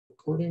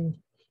recording.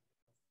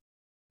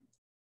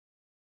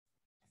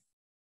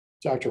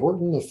 Dr.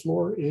 Horton, the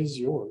floor is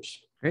yours.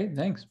 Great,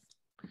 thanks.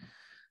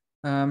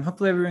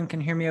 Hopefully everyone can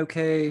hear me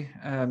okay.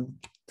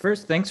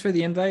 First, thanks for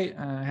the invite.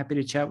 Happy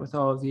to chat with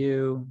all of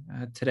you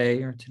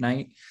today or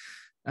tonight.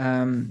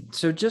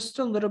 So just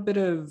a little bit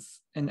of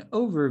an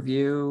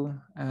overview.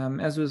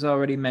 As was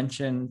already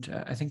mentioned,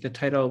 I think the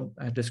title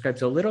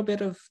describes a little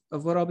bit of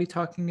what I'll be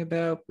talking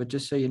about, but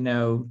just so you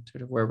know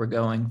sort of where we're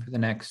going for the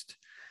next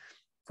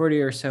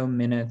 40 or so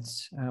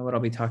minutes, what I'll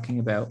be talking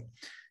about.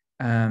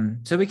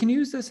 So we can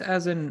use this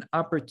as an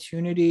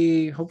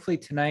opportunity, hopefully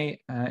tonight,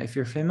 if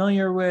you're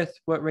familiar with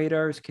what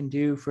radars can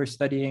do for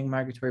studying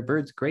migratory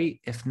birds, great.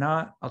 If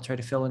not, I'll try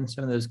to fill in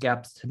some of those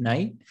gaps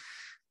tonight.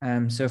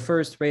 So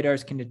first,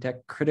 radars can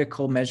detect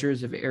critical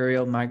measures of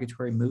aerial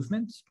migratory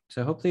movements.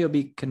 So hopefully you'll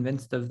be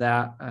convinced of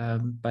that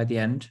by the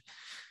end.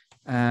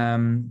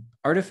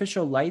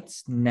 Artificial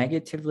lights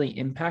negatively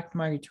impact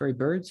migratory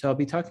birds. So I'll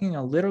be talking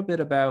a little bit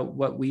about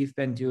what we've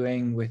been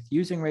doing with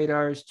using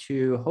radars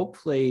to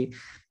hopefully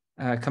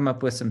come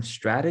up with some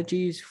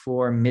strategies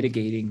for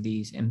mitigating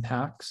these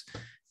impacts.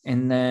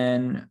 And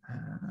then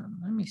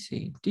let me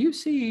see, do you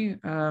see,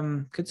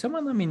 could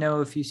someone let me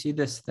know if you see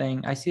this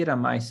thing? I see it on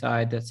my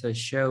side that says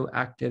show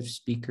active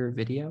speaker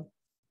video.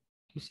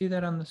 Do you see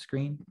that on the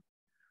screen?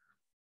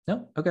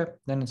 No? Okay,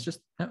 then it's just,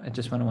 no, it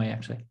just went away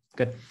actually.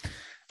 Good.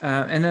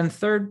 And then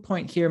third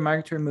point here,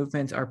 migratory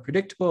movements are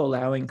predictable,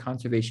 allowing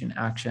conservation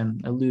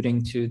action,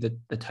 alluding to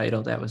the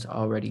title that was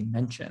already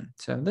mentioned.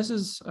 So this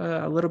is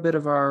a little bit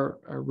of our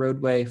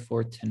roadway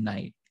for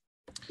tonight.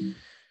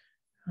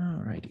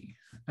 All righty.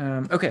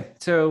 Okay,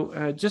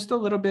 so just a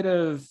little bit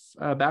of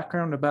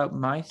background about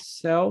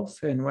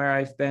myself and where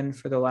I've been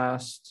for the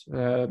last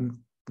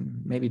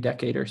maybe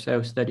decade or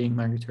so studying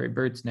migratory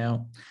birds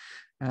now.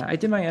 I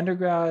did my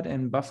undergrad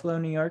in Buffalo,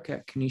 New York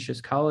at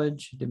Canisius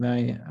College, did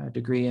my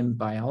degree in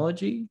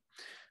biology.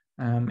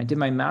 I did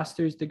my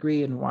master's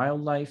degree in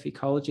wildlife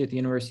ecology at the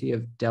University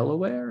of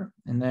Delaware.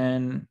 And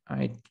then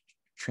I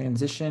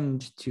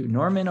transitioned to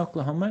Norman,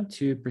 Oklahoma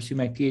to pursue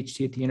my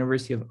PhD at the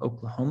University of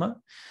Oklahoma.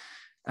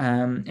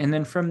 And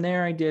then from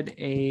there, I did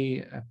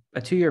a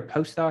 2-year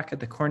postdoc at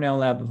the Cornell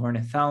Lab of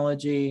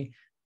Ornithology.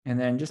 And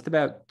then just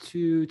about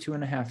two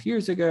and a half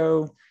years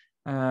ago,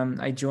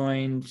 I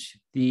joined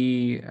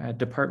the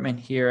department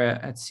here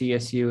at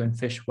CSU in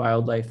fish,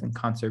 wildlife, and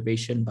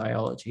conservation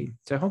biology.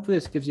 So hopefully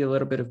this gives you a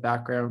little bit of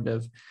background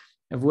of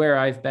where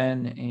I've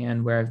been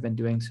and where I've been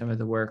doing some of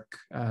the work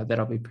that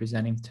I'll be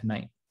presenting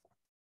tonight.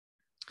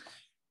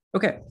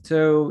 Okay,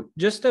 so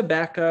just to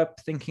back up,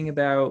 thinking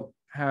about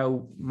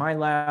how my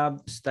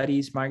lab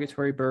studies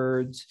migratory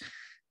birds,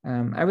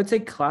 I would say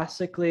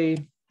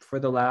classically for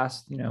the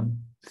last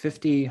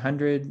 50,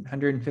 100,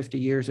 150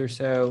 years or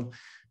so,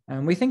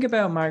 we think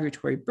about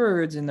migratory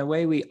birds and the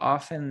way we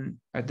often,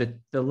 the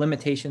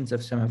limitations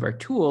of some of our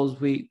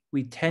tools, we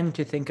tend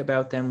to think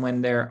about them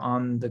when they're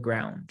on the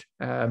ground.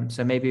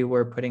 So maybe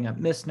we're putting up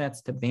mist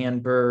nets to ban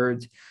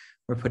birds,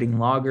 we're putting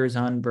loggers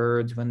on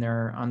birds when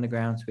they're on the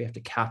ground, so we have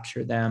to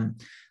capture them.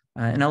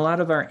 And a lot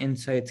of our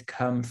insights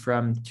come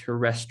from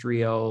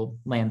terrestrial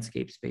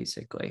landscapes,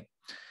 basically.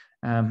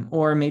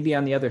 Or maybe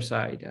on the other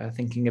side,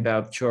 thinking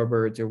about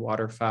shorebirds or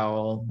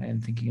waterfowl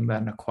and thinking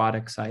about an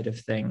aquatic side of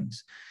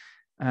things.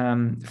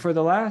 For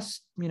the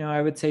last, I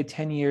would say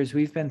 10 years,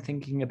 we've been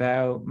thinking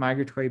about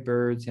migratory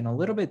birds in a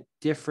little bit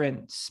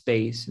different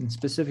space, and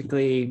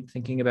specifically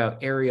thinking about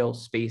aerial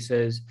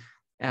spaces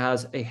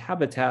as a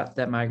habitat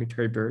that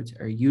migratory birds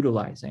are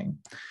utilizing.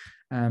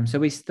 So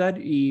we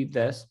study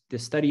the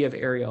study of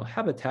aerial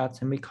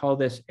habitats, and we call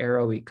this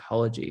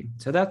aeroecology.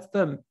 So that's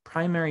the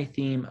primary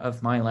theme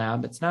of my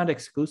lab. It's not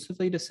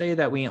exclusively to say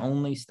that we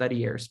only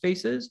study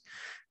airspaces,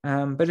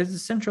 but it's a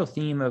central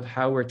theme of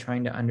how we're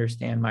trying to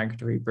understand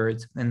migratory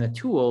birds and the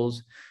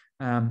tools,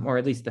 or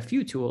at least the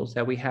few tools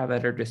that we have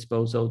at our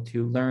disposal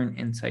to learn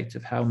insights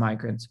of how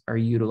migrants are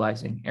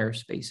utilizing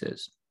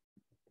airspaces.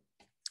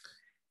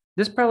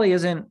 This probably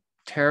isn't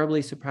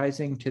terribly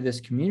surprising to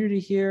this community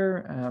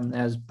here.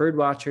 As bird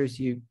watchers,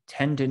 you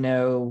tend to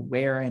know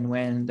where and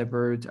when the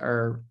birds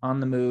are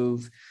on the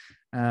move.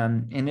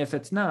 And if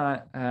it's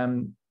not,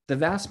 the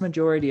vast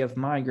majority of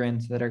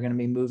migrants that are going to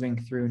be moving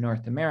through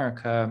North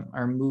America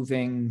are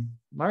moving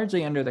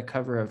largely under the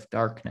cover of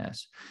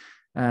darkness.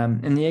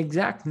 And the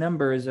exact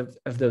numbers of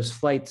those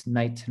flights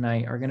night to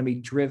night are going to be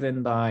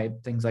driven by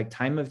things like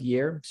time of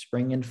year,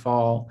 spring and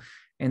fall.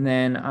 And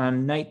then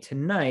on night to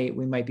night,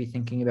 we might be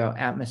thinking about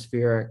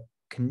atmospheric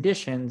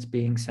conditions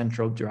being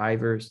central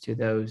drivers to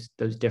those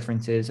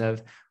differences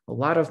of a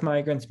lot of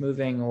migrants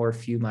moving or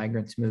few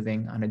migrants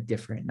moving on a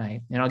different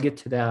night. And I'll get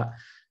to that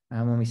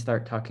when we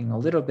start talking a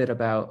little bit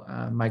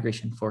about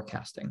migration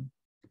forecasting.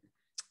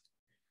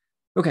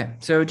 Okay,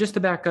 so just to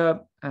back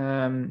up,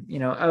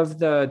 of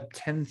the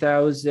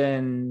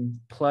 10,000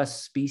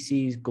 plus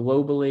species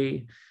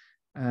globally,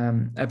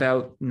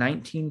 about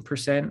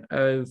 19%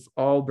 of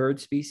all bird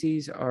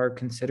species are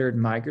considered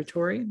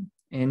migratory.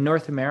 In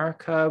North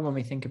America, when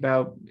we think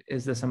about,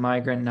 is this a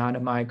migrant, not a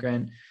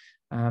migrant,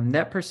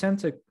 That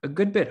percent's a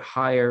good bit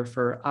higher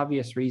for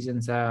obvious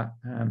reasons that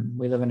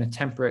we live in a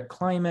temperate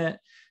climate.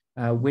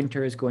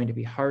 Winter is going to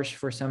be harsh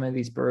for some of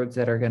these birds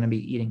that are going to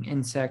be eating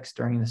insects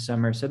during the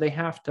summer. So they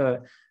have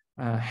to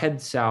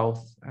head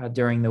south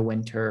during the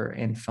winter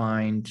and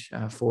find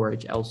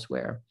forage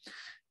elsewhere.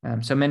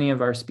 So many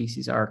of our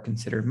species are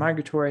considered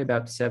migratory.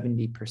 About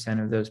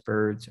 70% of those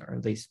birds, or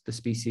at least the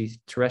species,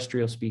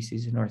 terrestrial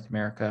species in North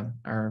America,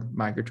 are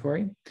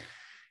migratory.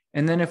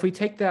 And then if we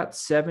take that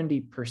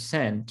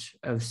 70%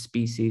 of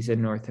species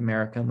in North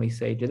America and we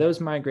say, do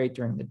those migrate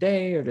during the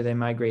day or do they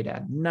migrate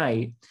at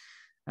night?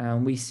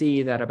 We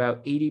see that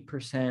about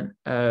 80%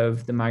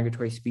 of the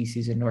migratory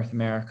species in North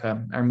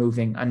America are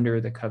moving under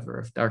the cover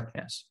of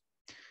darkness.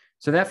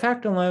 So that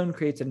fact alone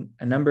creates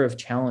a number of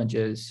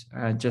challenges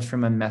just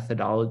from a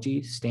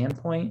methodology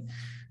standpoint.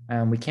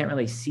 We can't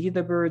really see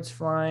the birds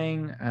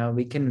flying.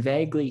 We can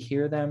vaguely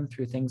hear them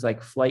through things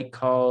like flight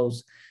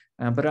calls,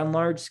 but on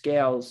large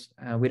scales,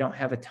 we don't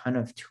have a ton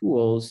of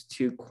tools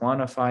to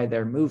quantify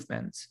their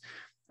movements.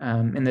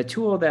 And the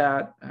tool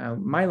that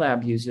my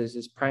lab uses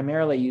is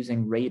primarily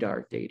using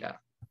radar data.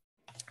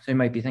 So you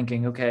might be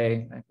thinking,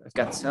 okay, I've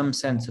got some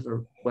sense of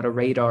what a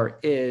radar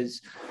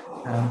is.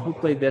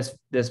 Hopefully this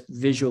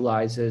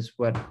visualizes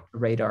what a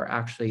radar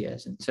actually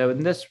is. And so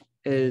this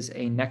is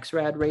a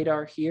NEXRAD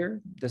radar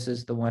here. This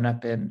is the one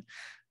up in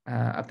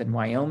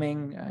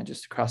Wyoming,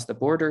 just across the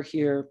border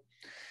here.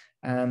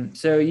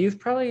 So you've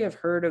probably have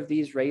heard of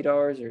these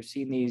radars or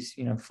seen these,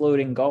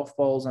 floating golf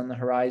balls on the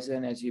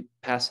horizon as you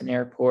pass an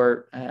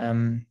airport,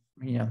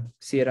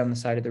 see it on the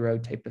side of the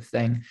road type of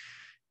thing.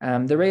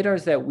 The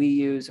radars that we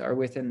use are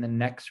within the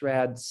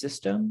NEXRAD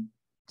system.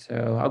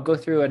 So I'll go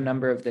through a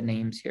number of the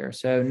names here.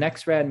 So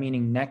NEXRAD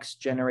meaning next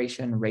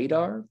generation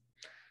radar,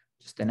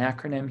 just an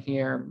acronym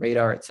here.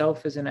 Radar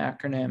itself is an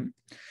acronym.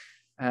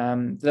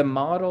 The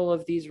model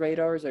of these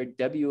radars are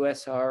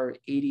WSR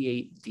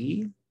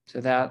 88D. So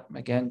that,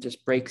 again,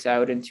 just breaks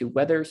out into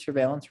weather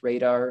surveillance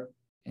radar.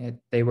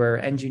 They were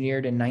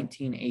engineered in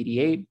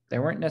 1988. They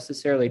weren't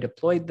necessarily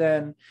deployed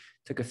then.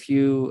 Took a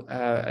few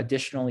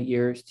additional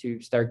years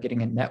to start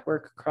getting a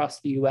network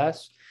across the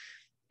US.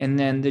 And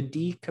then the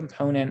D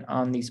component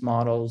on these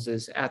models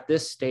is at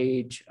this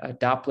stage,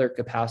 Doppler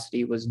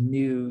capacity was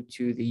new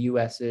to the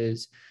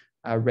US's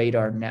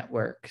radar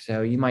network.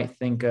 So you might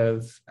think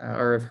of,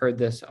 or have heard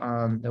this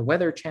on the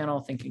Weather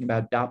Channel, thinking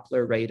about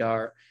Doppler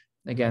radar.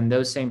 Again,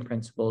 those same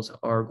principles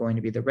are going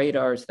to be the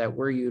radars that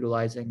we're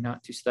utilizing,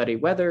 not to study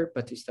weather,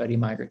 but to study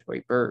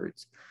migratory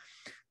birds.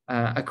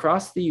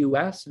 Across the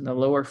US in the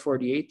lower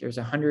 48, there's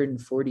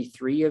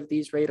 143 of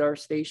these radar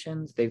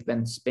stations. They've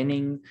been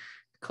spinning,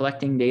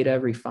 collecting data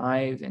every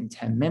 5 and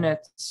 10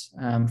 minutes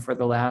for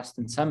the last,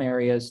 in some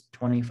areas,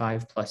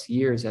 25 plus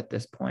years at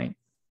this point.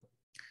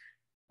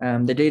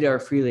 The data are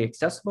freely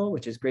accessible,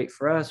 which is great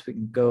for us. We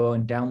can go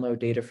and download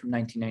data from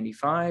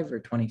 1995 or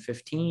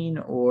 2015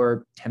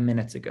 or 10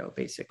 minutes ago,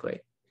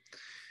 basically.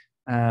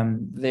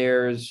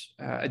 There's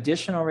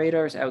additional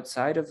radars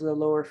outside of the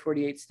lower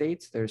 48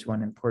 states. There's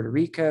one in Puerto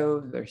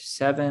Rico. There's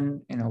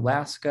 7 in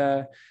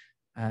Alaska.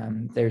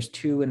 There's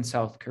 2 in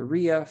South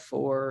Korea,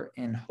 4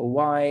 in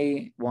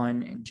Hawaii,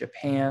 1 in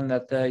Japan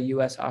that the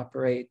US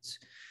operates.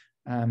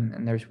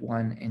 And there's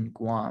 1 in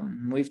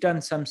Guam. We've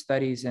done some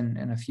studies in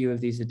a few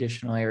of these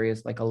additional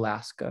areas like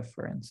Alaska,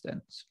 for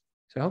instance.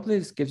 So hopefully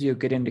this gives you a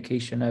good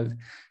indication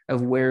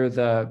of where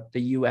the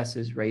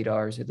US's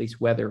radars, at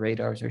least weather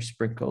radars, are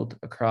sprinkled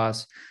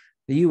across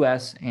the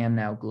US and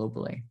now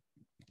globally.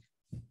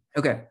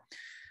 Okay,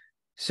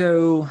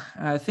 so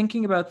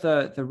thinking about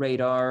the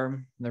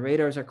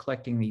radars are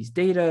collecting these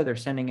data, they're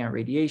sending out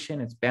radiation,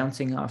 it's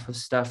bouncing off of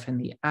stuff in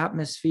the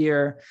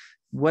atmosphere.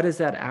 What does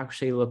that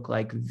actually look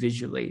like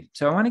visually?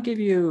 So I want to give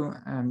you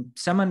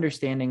some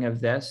understanding of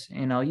this,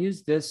 and I'll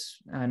use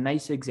this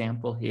nice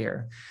example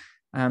here.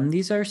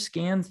 These are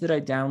scans that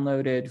I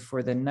downloaded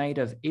for the night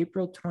of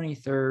April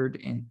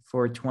 23rd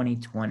for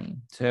 2020.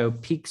 So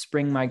peak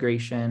spring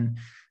migration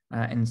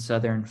in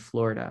southern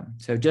Florida.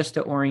 So just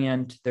to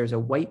orient, there's a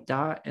white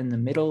dot in the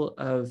middle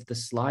of the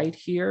slide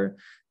here.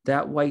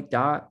 That white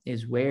dot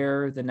is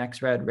where the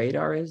NEXRAD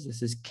radar is.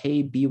 This is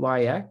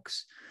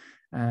KBYX.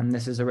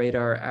 This is a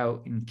radar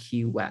out in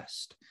Key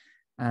West.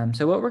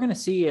 So what we're going to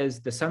see is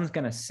the sun's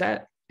going to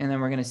set, and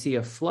then we're going to see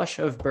a flush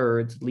of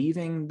birds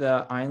leaving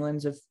the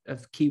islands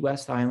of Key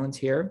West Islands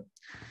here.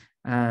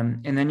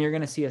 And then you're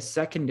going to see a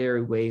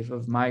secondary wave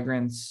of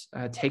migrants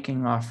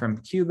taking off from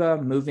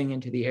Cuba, moving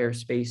into the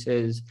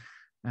airspaces,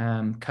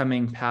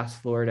 coming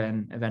past Florida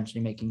and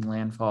eventually making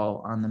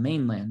landfall on the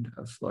mainland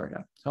of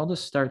Florida. So I'll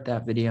just start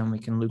that video and we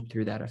can loop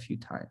through that a few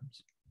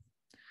times.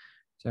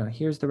 So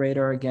here's the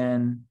radar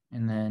again,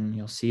 and then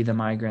you'll see the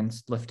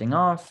migrants lifting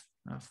off,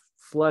 a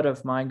flood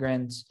of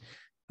migrants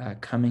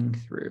coming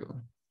through.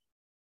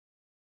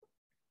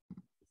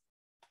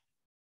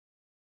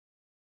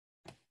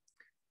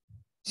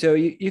 So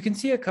you can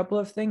see a couple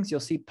of things. You'll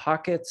see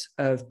pockets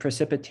of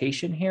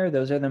precipitation here.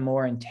 Those are the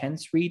more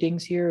intense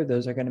readings here.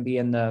 Those are going to be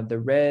in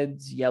the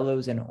reds,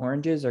 yellows, and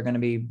oranges are going to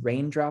be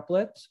rain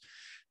droplets.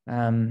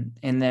 And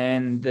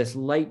then this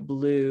light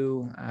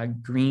blue,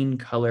 green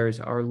colors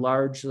are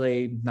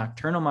largely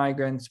nocturnal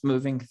migrants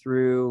moving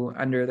through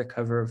under the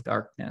cover of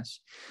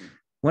darkness.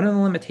 One of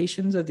the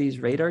limitations of these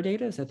radar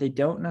data is that they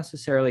don't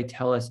necessarily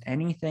tell us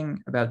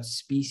anything about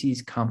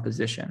species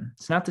composition.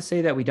 It's not to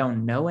say that we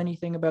don't know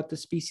anything about the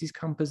species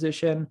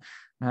composition,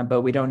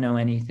 but we don't know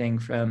anything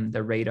from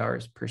the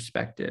radar's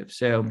perspective.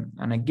 So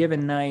on a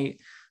given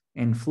night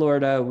in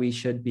Florida, we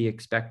should be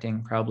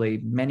expecting probably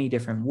many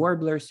different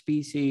warbler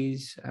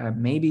species,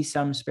 maybe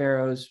some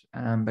sparrows,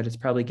 but it's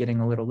probably getting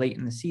a little late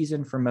in the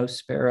season for most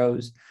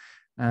sparrows.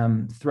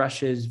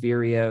 Thrushes,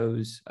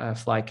 vireos,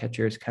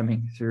 flycatchers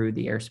coming through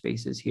the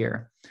airspaces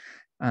here.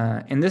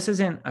 And this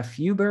isn't a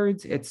few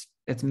birds, it's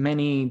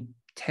many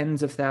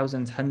tens of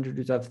thousands,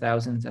 hundreds of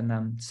thousands, and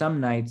then some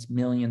nights,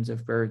 millions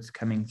of birds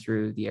coming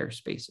through the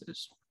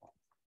airspaces.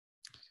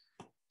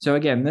 So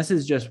again, this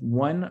is just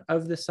one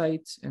of the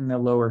sites in the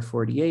lower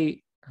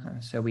 48.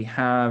 So we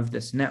have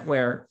this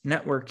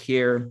network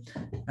here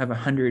of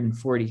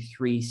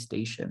 143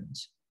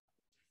 stations.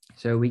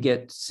 So we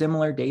get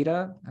similar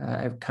data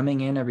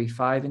coming in every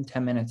 5 and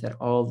 10 minutes at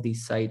all of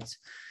these sites.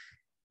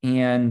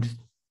 And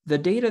the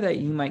data that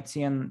you might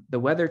see on the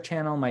Weather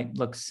Channel might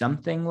look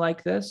something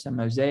like this, a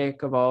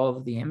mosaic of all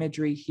of the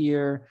imagery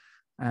here.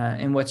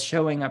 And what's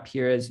showing up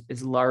here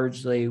is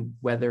largely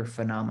weather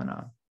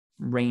phenomena,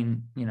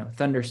 rain,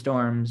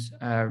 thunderstorms,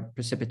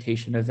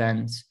 precipitation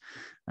events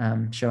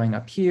showing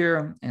up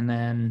here. And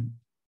then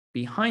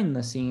behind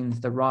the scenes,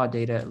 the raw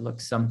data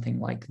looks something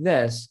like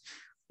this.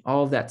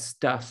 All of that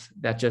stuff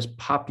that just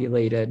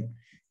populated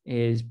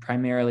is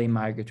primarily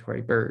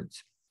migratory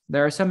birds.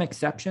 There are some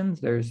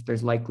exceptions.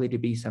 There's likely to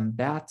be some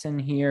bats in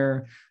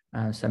here,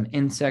 some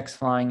insects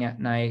flying at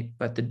night,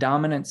 but the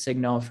dominant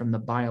signal from the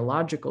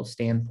biological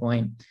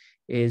standpoint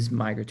is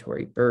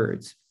migratory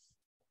birds.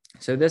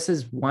 So this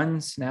is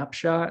one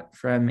snapshot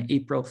from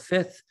April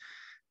 5th,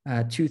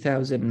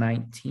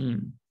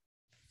 2019.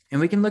 And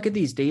we can look at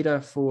these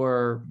data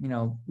for,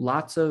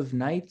 lots of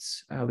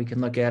nights. We can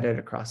look at it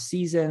across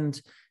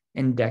seasons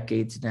and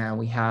decades now.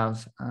 We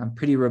have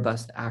pretty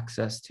robust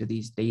access to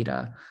these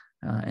data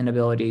and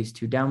abilities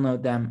to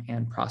download them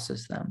and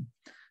process them.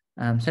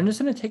 So I'm just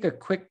going to take a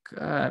quick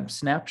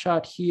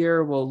snapshot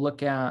here. We'll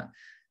look at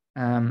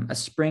a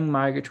spring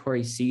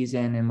migratory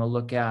season, and we'll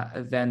look at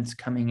events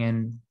coming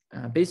in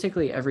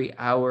basically every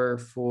hour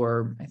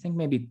for, I think,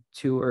 maybe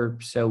 2 or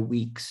so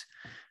weeks.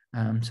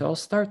 So I'll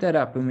start that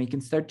up, and we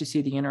can start to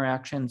see the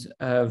interactions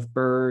of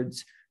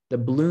birds, the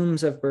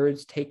blooms of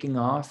birds taking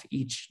off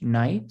each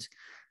night,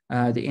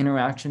 the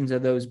interactions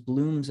of those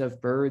blooms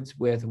of birds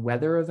with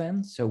weather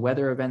events. So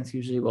weather events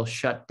usually will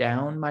shut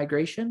down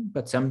migration,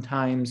 but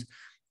sometimes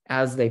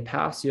as they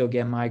pass, you'll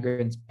get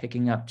migrants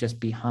picking up just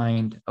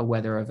behind a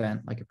weather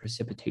event, like a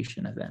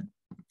precipitation event.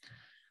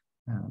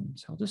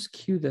 So I'll just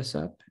cue this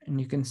up, and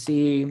you can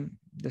see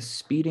the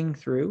speeding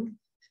through.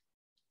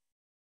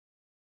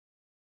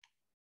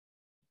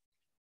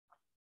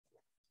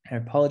 I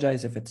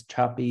apologize if it's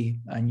choppy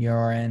on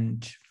your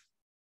end,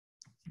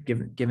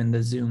 given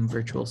the Zoom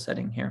virtual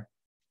setting here.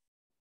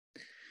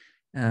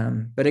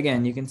 But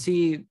again, you can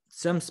see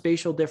some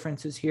spatial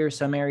differences here.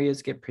 Some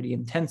areas get pretty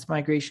intense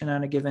migration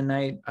on a given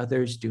night,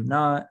 others do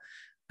not.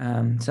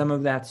 Some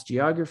of that's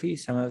geography,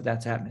 some of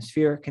that's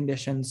atmospheric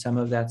conditions, some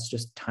of that's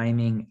just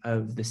timing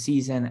of the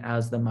season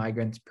as the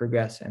migrants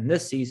progress in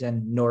this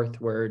season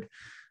northward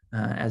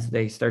as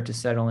they start to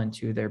settle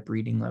into their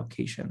breeding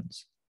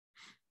locations.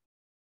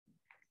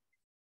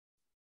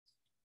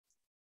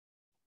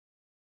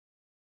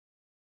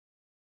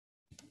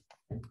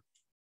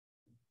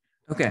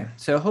 Okay,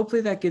 so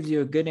hopefully that gives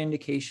you a good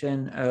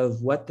indication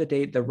of what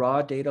the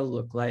raw data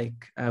look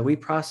like. We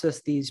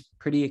process these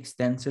pretty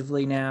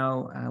extensively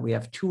now. We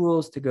have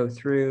tools to go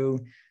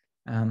through,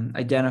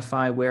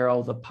 identify where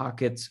all the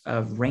pockets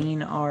of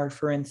rain are,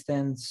 for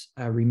instance,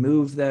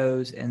 remove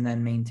those, and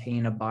then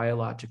maintain a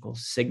biological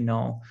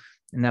signal,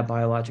 and that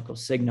biological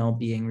signal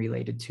being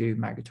related to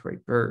migratory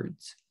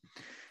birds.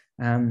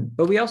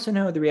 But we also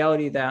know the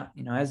reality that,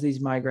 as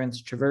these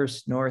migrants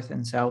traverse north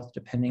and south,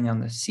 depending on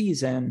the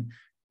season,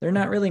 they're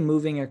not really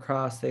moving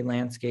across a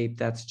landscape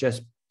that's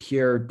just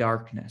pure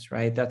darkness,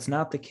 right? That's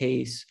not the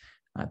case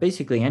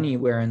basically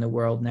anywhere in the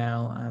world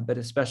now, but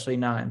especially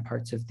not in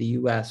parts of the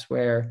US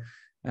where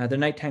the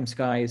nighttime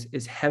sky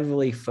is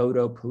heavily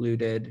photo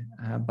polluted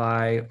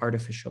by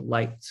artificial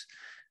lights.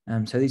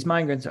 So these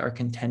migrants are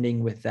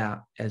contending with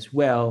that as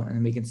well.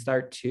 And we can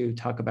start to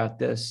talk about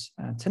this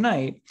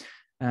tonight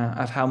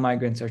of how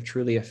migrants are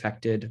truly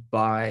affected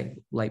by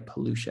light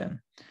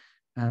pollution.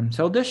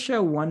 So I'll just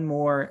show one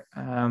more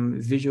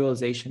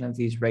visualization of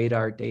these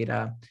radar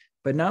data,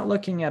 but not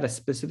looking at a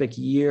specific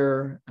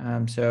year.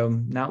 So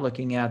not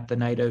looking at the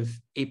night of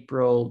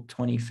April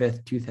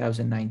 25th,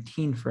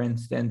 2019, for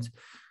instance,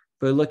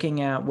 but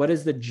looking at what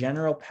is the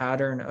general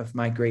pattern of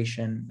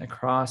migration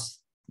across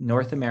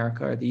North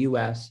America or the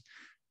US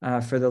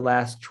for the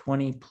last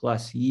 20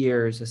 plus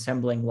years,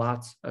 assembling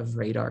lots of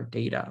radar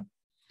data.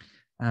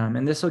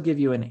 And this will give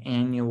you an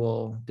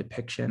annual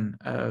depiction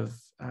of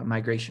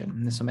migration.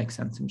 And this will make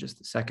sense in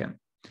just a second.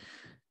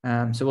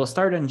 So we'll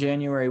start on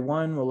January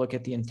 1. We'll look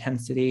at the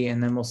intensity,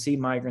 and then we'll see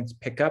migrants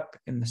pick up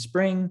in the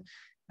spring,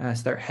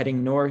 start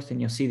heading north,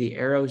 and you'll see the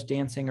arrows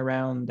dancing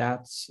around.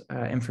 That's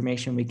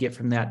information we get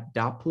from that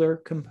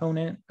Doppler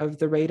component of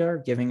the radar,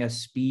 giving us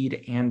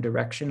speed and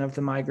direction of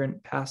the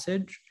migrant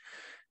passage.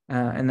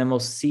 And then we'll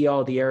see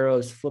all the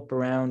arrows flip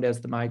around as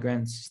the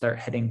migrants start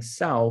heading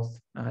south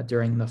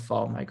during the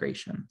fall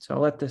migration. So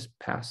I'll let this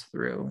pass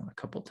through a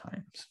couple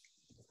times.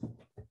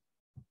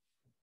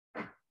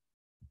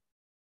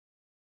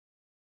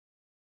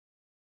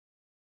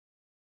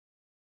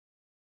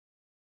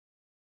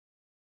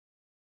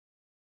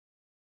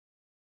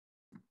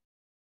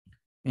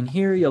 And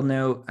here you'll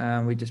note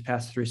we just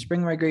passed through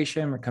spring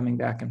migration. We're coming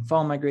back in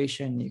fall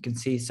migration. You can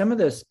see some of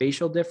the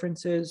spatial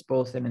differences,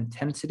 both in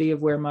intensity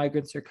of where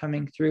migrants are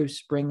coming through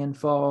spring and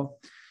fall.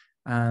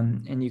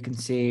 And you can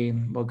see,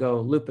 we'll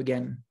go loop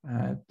again.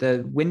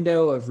 The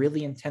window of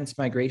really intense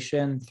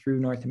migration through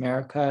North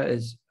America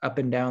is up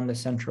and down the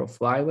Central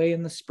Flyway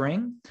in the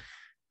spring.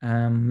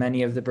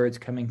 Many of the birds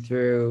coming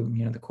through,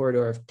 the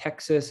corridor of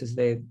Texas as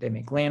they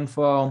make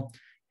landfall,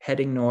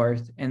 heading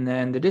north. And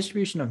then the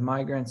distribution of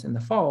migrants in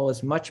the fall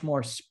is much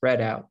more spread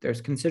out.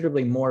 There's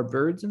considerably more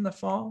birds in the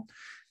fall,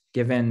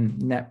 given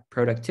net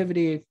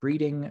productivity,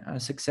 breeding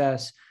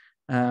success,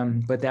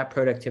 but that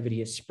productivity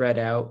is spread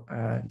out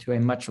to a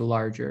much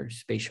larger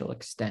spatial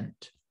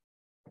extent.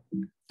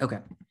 Okay,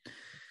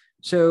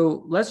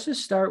 so let's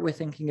just start with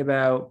thinking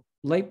about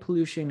light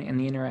pollution and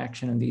the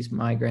interaction of these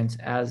migrants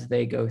as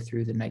they go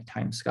through the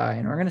nighttime sky.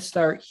 And we're going to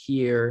start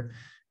here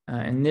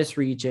in this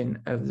region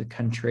of the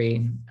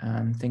country,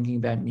 thinking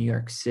about New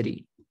York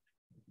City.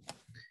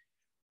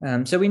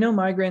 So we know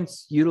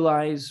migrants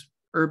utilize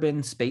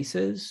urban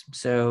spaces.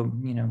 So,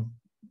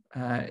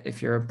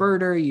 if you're a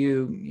birder,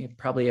 you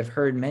probably have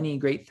heard many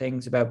great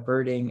things about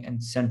birding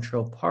in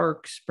Central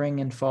Park,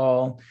 spring and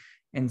fall,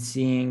 and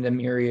seeing the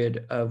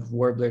myriad of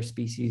warbler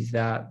species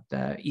that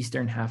the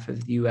eastern half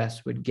of the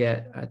US would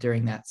get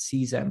during that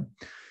season.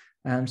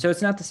 So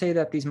it's not to say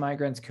that these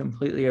migrants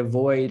completely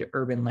avoid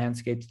urban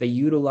landscapes. They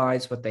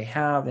utilize what they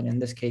have, and in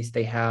this case,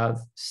 they have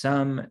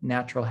some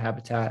natural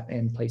habitat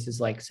in places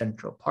like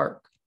Central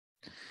Park.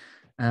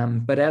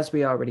 But as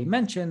we already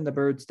mentioned, the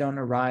birds don't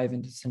arrive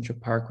into Central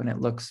Park when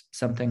it looks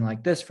something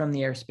like this from the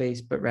airspace,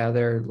 but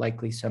rather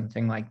likely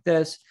something like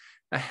this,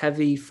 a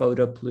heavy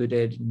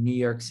photo-polluted New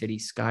York City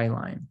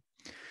skyline.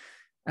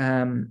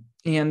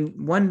 And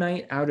one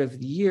night out of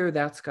the year,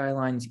 that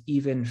skyline's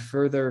even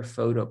further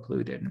photo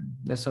polluted.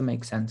 This will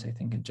make sense, I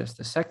think, in just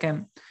a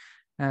second.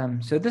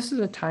 So this is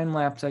a time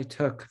lapse I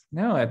took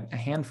a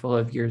handful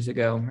of years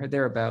ago or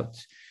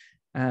thereabouts.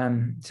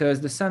 So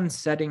as the sun's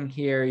setting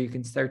here, you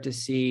can start to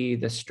see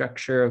the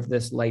structure of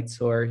this light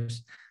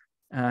source.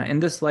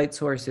 And this light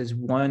source is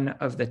one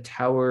of the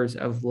towers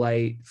of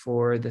light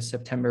for the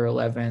September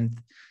 11th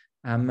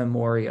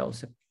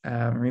memorials,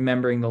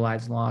 remembering the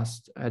lives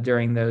lost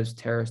during those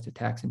terrorist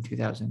attacks in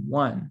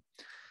 2001.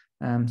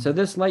 So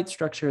this light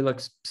structure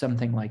looks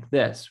something like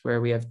this,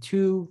 where we have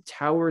two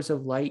towers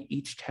of light.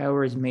 Each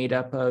tower is made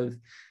up of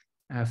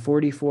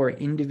 44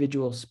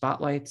 individual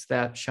spotlights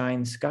that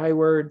shine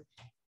skyward,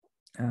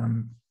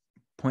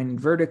 pointed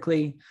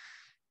vertically.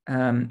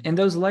 And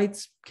those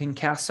lights can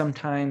cast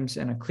sometimes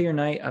in a clear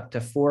night up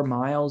to 4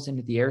 miles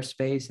into the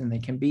airspace, and they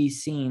can be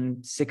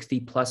seen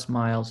 60 plus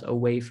miles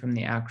away from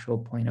the actual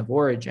point of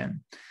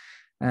origin.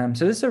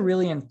 So this is a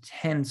really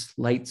intense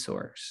light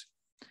source.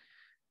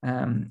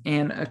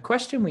 And a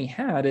question we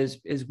had is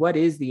what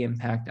is the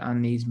impact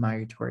on these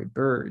migratory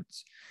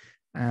birds?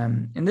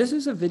 And this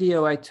is a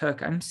video I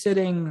took. I'm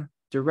sitting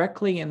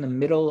directly in the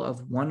middle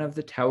of one of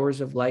the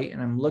towers of light,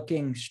 and I'm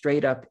looking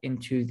straight up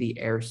into the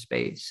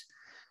airspace.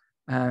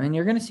 And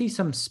you're going to see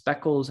some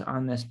speckles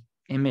on this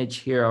image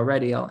here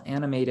already. I'll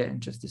animate it in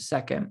just a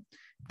second.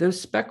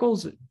 Those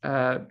speckles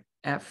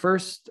at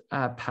first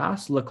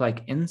pass look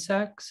like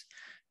insects.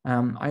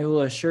 I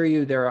will assure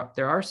you there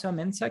are some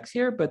insects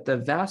here, but the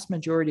vast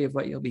majority of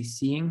what you'll be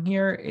seeing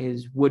here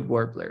is wood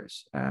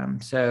warblers.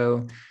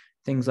 So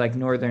things like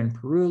northern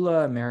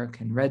parula,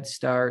 American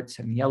redstart,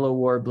 some yellow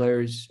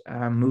warblers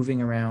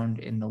moving around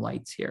in the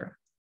lights here.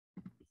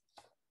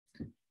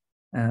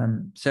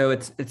 So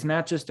it's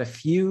not just a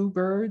few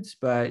birds,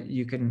 but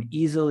you can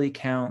easily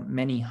count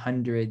many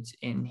hundreds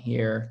in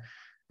here.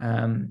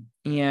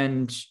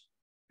 And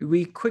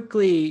we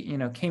quickly,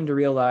 came to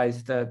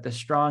realize that the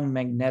strong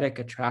magnetic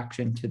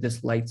attraction to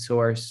this light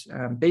source,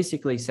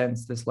 basically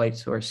since this light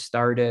source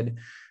started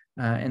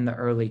in the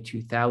early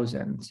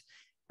 2000s.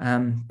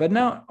 But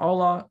not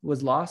all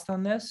was lost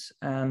on this.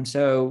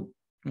 So,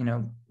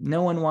 no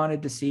one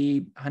wanted to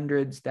see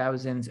hundreds,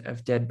 thousands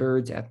of dead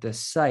birds at this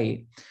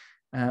site.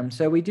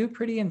 So we do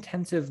pretty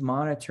intensive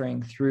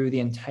monitoring through the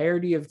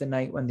entirety of the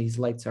night when these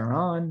lights are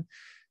on.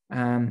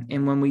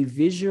 And when we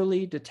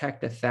visually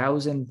detect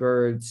 1,000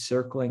 birds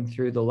circling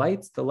through the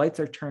lights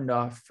are turned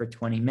off for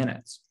 20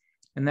 minutes.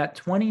 And that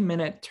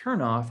 20-minute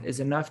turnoff is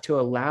enough to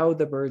allow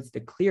the birds to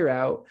clear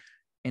out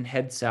and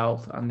head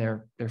south on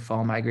their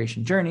fall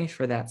migration journeys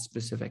for that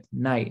specific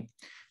night.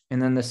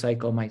 And then the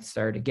cycle might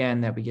start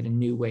again, that we get a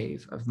new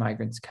wave of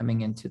migrants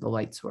coming into the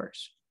light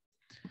source.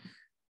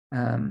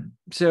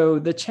 So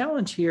the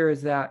challenge here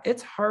is that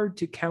it's hard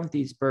to count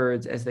these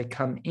birds as they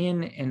come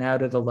in and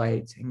out of the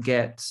lights and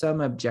get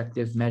some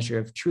objective measure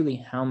of truly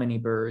how many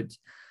birds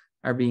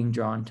are being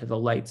drawn to the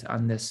lights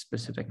on this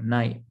specific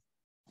night.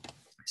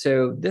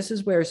 So this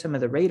is where some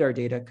of the radar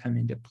data come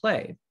into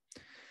play.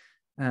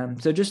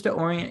 So just to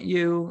orient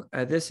you,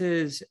 this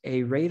is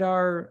a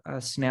radar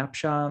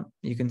snapshot.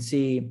 You can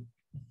see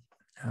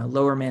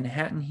lower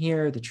Manhattan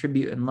here, the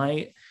Tribute and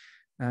Light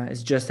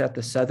is just at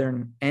the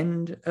southern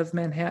end of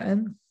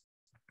Manhattan.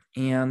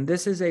 And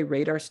this is a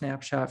radar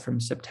snapshot from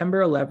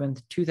September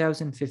 11th,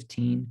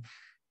 2015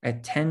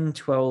 at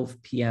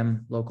 10:12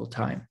 p.m. local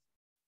time.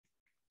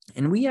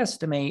 And we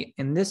estimate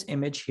in this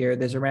image here,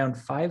 there's around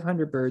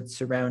 500 birds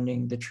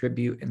surrounding the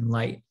Tribute and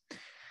Light.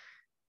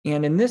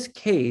 And in this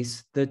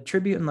case, the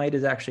Tribute and Light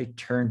is actually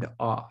turned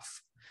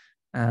off.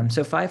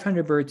 So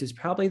 500 birds is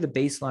probably the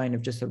baseline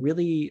of just a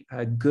really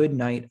good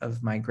night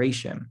of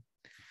migration.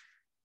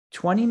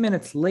 20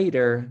 minutes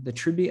later, the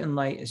Tribute and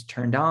Light is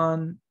turned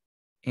on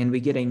and we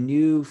get a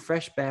new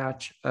fresh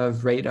batch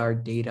of radar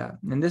data.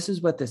 And this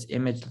is what this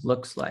image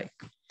looks like.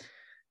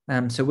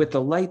 So with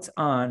the lights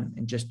on,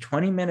 and just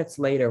 20 minutes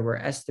later, we're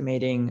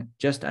estimating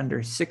just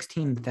under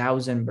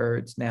 16,000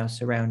 birds now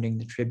surrounding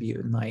the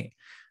Tribute and Light.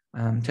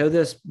 So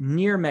this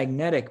near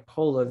magnetic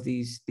pull of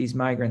these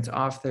migrants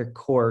off their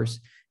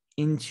course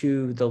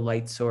into the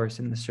light source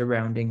and the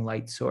surrounding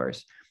light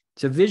source.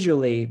 So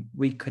visually,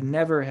 we could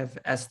never have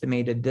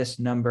estimated this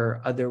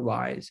number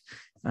otherwise.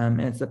 And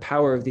it's the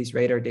power of these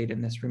radar data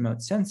and this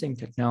remote sensing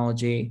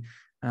technology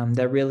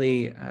that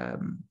really,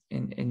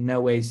 in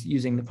no ways,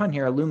 using the pun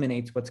here,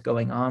 illuminates what's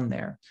going on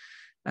there.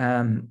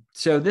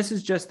 So this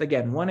is just,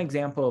 again, one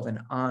example of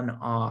an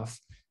on-off.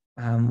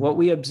 What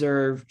we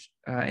observed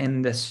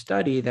in this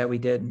study that we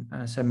did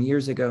some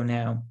years ago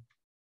now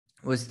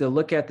was to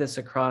look at this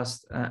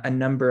across a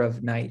number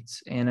of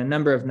nights, and a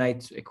number of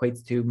nights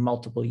equates to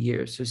multiple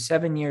years. So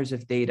 7 years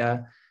of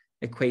data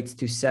equates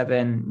to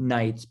 7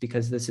 nights,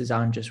 because this is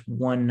on just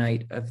one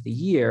night of the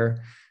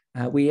year.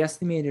 We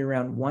estimated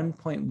around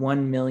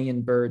 1.1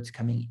 million birds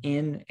coming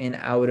in and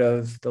out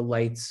of the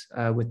lights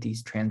with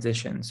these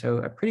transitions. So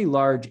a pretty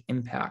large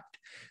impact.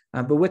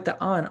 But with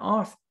the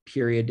on-off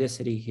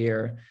periodicity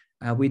here,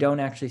 we don't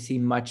actually see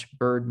much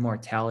bird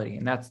mortality,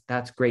 and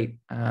that's great.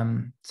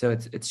 So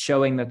it's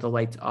showing that the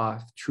lights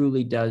off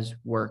truly does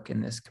work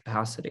in this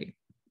capacity.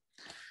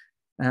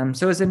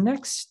 So as a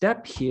next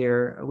step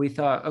here, we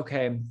thought,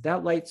 okay,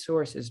 that light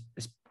source is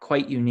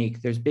quite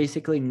unique. There's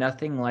basically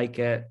nothing like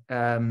it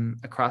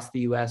across the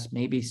US.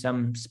 Maybe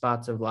some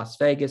spots of Las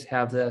Vegas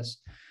have this,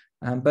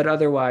 but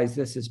otherwise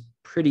this is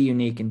pretty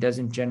unique and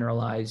doesn't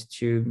generalize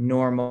to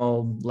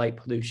normal light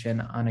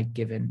pollution on a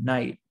given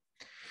night.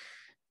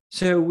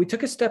 So we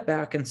took a step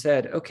back and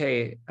said,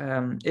 okay,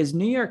 is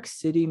New York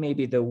City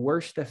maybe the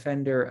worst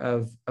offender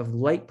of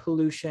light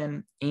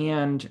pollution,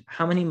 and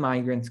how many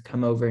migrants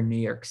come over New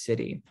York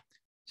City?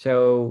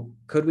 So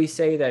could we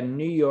say that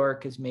New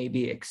York is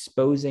maybe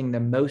exposing the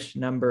most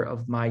number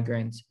of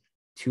migrants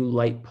to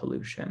light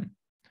pollution?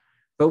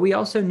 But we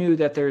also knew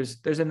that there's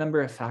a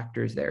number of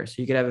factors there.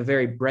 So you could have a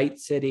very bright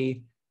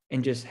city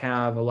and just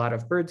have a lot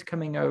of birds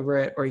coming over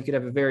it, or you could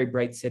have a very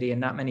bright city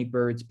and not many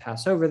birds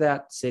pass over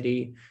that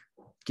city,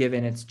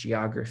 given its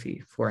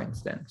geography, for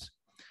instance.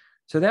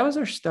 So that was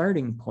our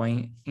starting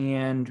point.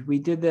 And we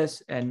did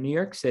this in New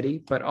York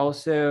City, but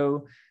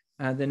also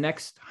the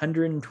next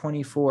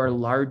 124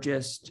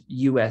 largest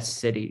US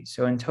cities.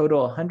 So in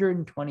total,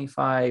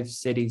 125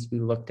 cities we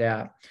looked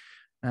at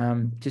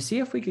to see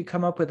if we could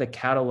come up with a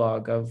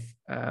catalog of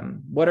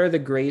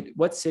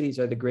what cities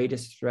are the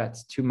greatest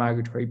threats to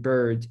migratory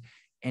birds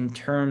in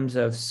terms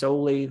of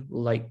solely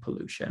light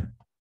pollution.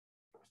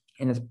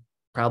 And it's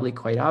probably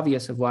quite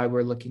obvious of why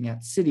we're looking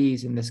at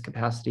cities in this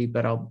capacity,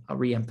 but I'll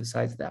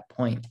reemphasize that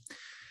point.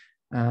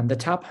 The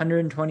top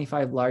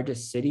 125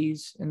 largest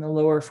cities in the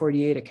lower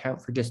 48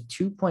 account for just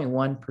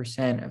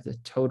 2.1% of the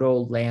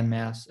total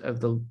landmass of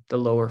the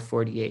lower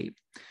 48.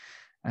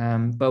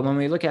 But when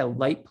we look at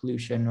light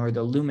pollution, or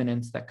the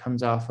luminance that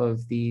comes off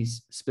of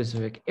these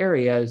specific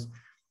areas,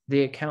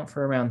 they account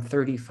for around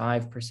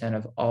 35%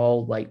 of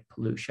all light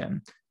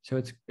pollution. So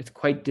it's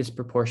quite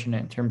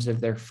disproportionate in terms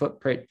of their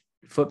footprint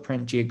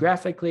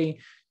geographically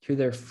to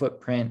their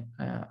footprint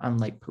on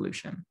light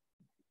pollution.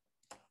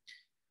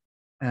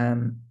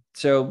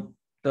 So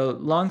the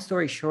long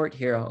story short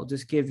here, I'll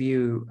just give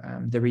you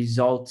the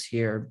results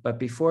here. But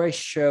before I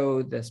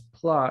show this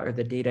plot or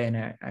the data in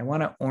it, I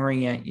want to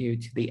orient you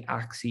to the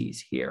axes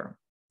here.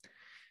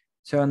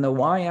 So on the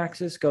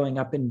y-axis going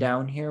up and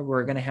down here,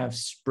 we're going to have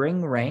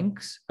spring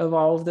ranks of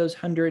all of those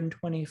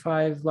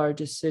 125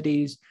 largest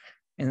cities.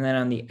 And then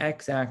on the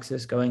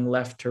x-axis going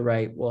left to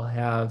right, we'll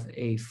have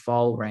a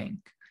fall rank.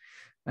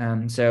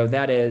 So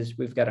that is,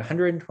 we've got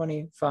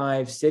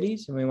 125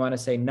 cities, and we want to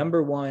say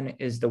number one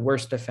is the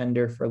worst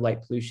offender for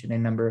light pollution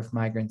and number of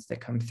migrants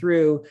that come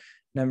through.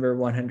 Number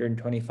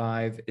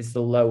 125 is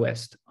the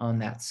lowest on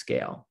that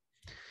scale.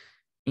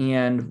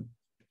 And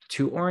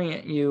to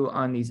orient you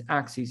on these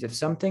axes, if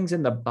something's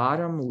in the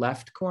bottom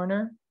left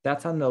corner,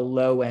 that's on the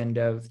low end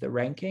of the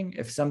ranking.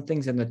 If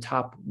something's in the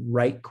top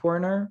right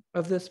corner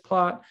of this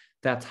plot,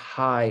 that's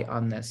high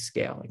on this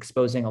scale,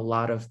 exposing a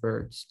lot of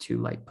birds to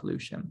light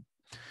pollution.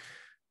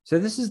 So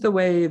this is the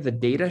way the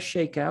data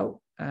shake out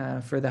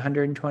for the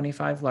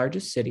 125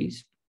 largest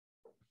cities.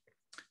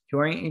 To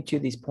orient you to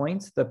these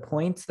points, the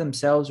points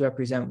themselves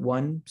represent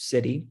one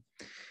city,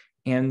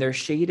 and they're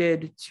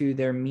shaded to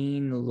their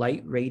mean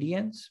light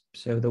radiance.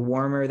 So the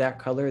warmer that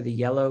color, the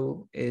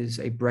yellow, is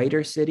a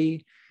brighter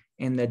city,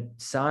 and the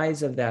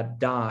size of that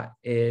dot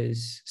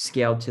is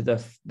scaled to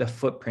the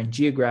footprint,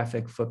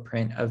 geographic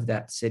footprint of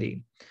that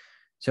city.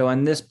 So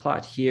on this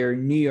plot here,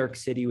 New York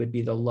City would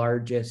be the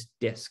largest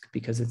disk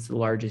because it's the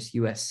largest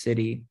US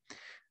city.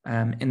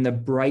 And the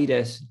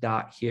brightest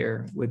dot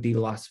here would be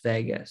Las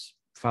Vegas,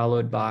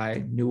 followed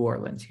by New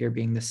Orleans, here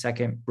being the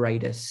second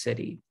brightest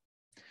city.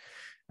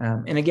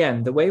 And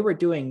again, the way we're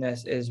doing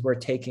this is we're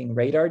taking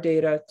radar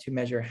data to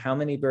measure how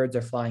many birds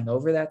are flying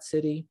over that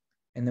city,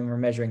 and then we're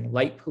measuring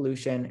light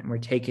pollution, and we're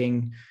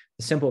taking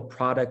the simple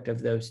product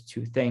of those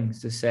two things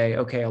to say,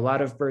 okay, a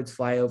lot of birds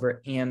fly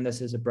over, and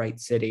this is a bright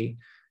city.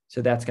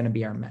 So that's going to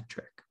be our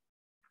metric.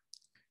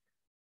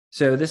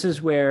 So this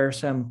is where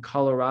some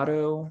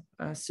Colorado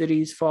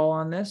cities fall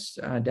on this,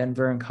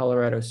 Denver and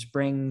Colorado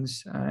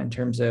Springs, in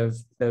terms of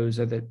those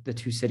are the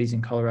two cities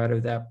in Colorado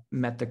that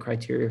met the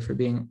criteria for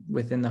being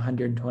within the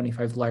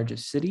 125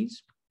 largest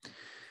cities.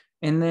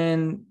 And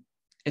then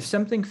if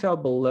something fell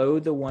below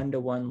the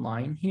 1-to-1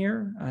 line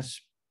here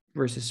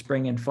versus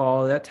spring and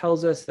fall, that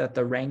tells us that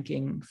the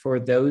ranking for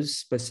those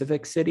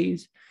specific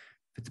cities,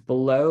 if it's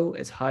below,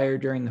 it's higher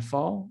during the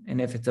fall.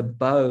 And if it's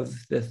above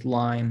this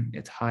line,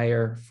 it's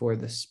higher for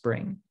the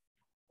spring.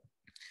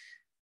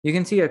 You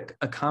can see a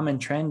common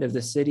trend of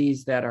the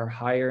cities that are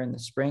higher in the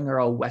spring are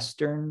all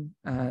Western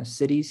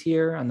cities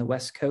here on the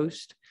West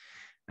Coast.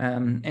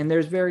 And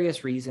there's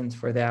various reasons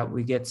for that.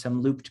 We get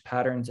some looped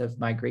patterns of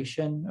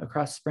migration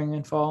across spring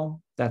and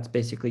fall. That's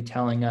basically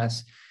telling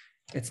us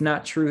it's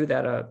not true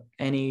that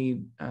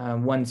any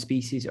one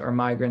species or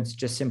migrants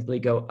just simply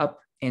go up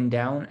and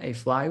down a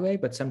flyway,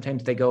 but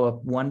sometimes they go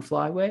up one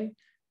flyway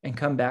and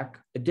come back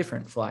a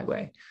different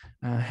flyway,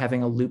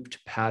 having a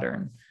looped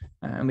pattern.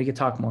 And we could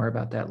talk more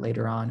about that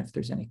later on if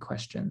there's any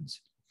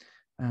questions.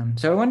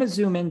 So I want to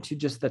zoom into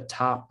just the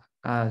top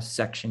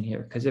section here,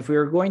 because if we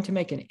were going to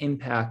make an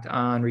impact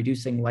on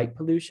reducing light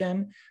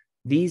pollution,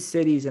 these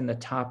cities in the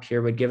top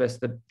here would give us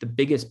the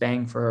biggest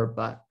bang for our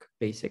buck,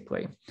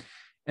 basically.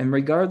 And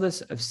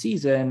regardless of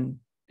season,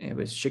 it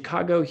was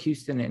Chicago,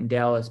 Houston, and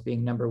Dallas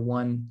being number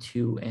 1,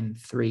 2, and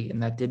 3,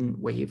 and that didn't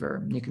waver.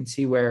 And you can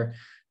see where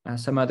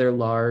some other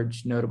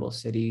large notable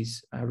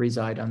cities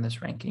reside on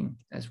this ranking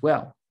as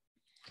well.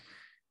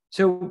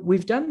 So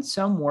we've done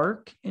some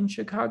work in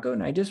Chicago,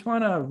 and I just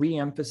want to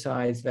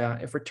reemphasize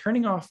that if we're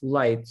turning off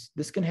lights,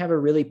 this can have a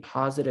really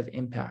positive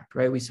impact,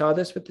 right? We saw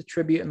this with the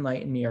Tribute and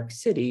Light in New York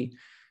City.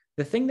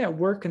 The thing that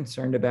we're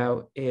concerned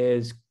about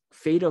is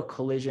fatal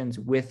collisions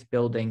with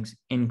buildings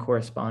in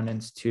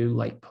correspondence to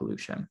light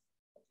pollution.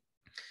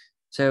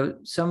 So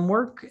some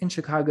work in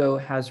Chicago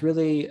has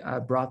really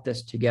brought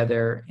this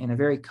together in a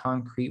very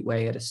concrete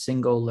way at a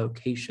single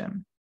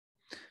location.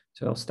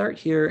 So I'll start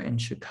here in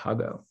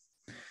Chicago.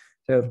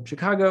 So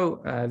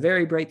Chicago, a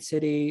very bright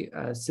city,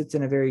 sits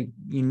in a very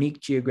unique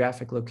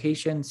geographic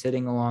location,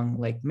 sitting along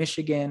Lake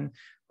Michigan.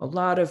 A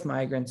lot of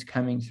migrants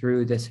coming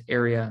through this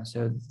area.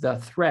 So the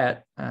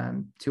threat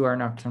to our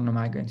nocturnal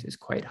migrants is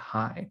quite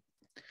high.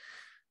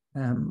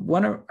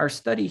 One of our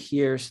study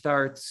here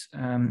starts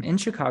in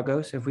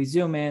Chicago. So if we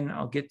zoom in,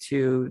 I'll get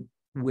to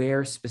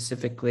where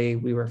specifically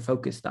we were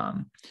focused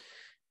on.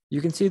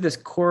 You can see this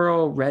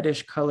coral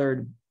reddish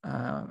colored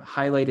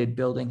highlighted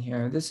building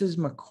here. This is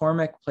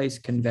McCormick Place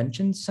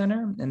Convention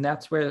Center, and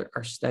that's where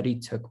our study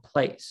took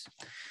place.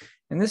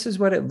 And this is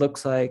what it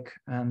looks like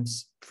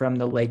from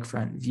the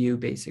lakefront view,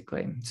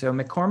 basically. So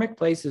McCormick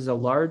Place is a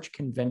large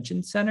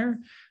convention center,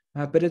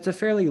 but it's a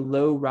fairly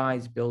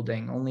low-rise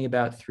building, only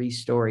about 3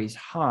 stories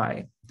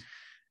high.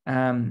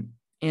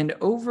 And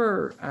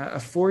over a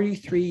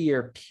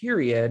 43-year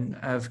period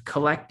of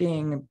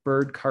collecting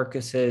bird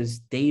carcasses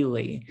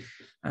daily,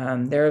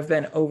 there have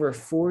been over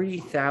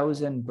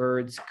 40,000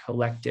 birds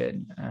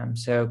collected.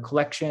 So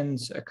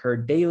collections occur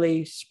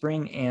daily,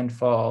 spring and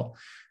fall.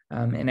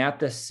 And at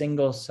this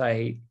single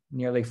site,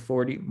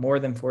 more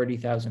than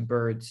 40,000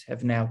 birds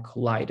have now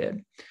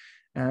collided.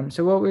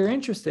 So what we're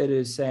interested in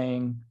is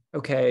saying,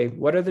 okay,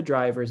 what are the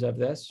drivers of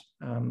this?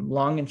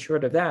 Long and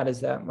short of that is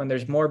that when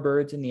there's more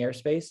birds in the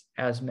airspace,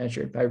 as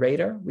measured by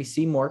radar, we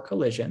see more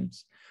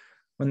collisions.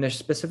 When there's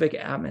specific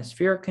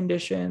atmospheric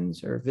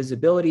conditions or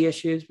visibility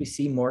issues, we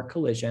see more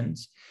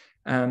collisions.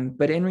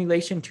 But in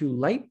relation to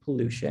light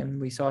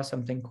pollution, we saw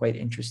something quite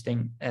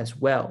interesting as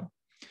well.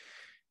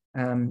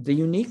 The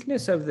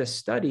uniqueness of this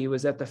study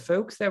was that the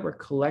folks that were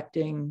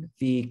collecting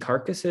the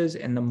carcasses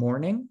in the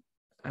morning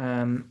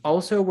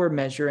also were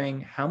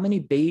measuring how many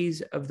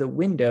bays of the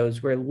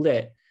windows were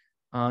lit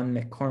on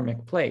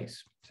McCormick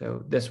Place.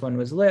 So this one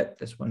was lit,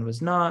 this one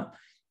was not.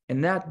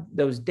 And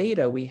those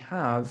data we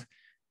have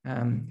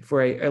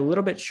for a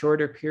little bit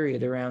shorter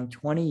period, around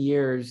 20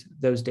 years,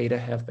 those data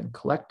have been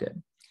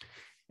collected.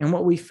 And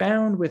what we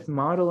found with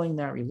modeling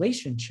that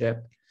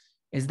relationship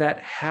is that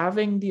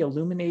having the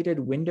illuminated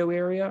window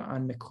area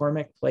on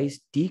McCormick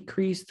Place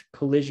decreased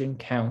collision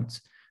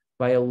counts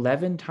by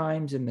 11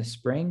 times in the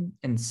spring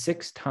and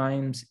 6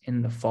 times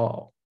in the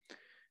fall.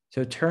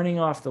 So turning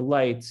off the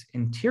lights,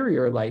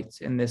 interior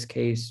lights in this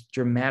case,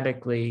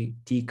 dramatically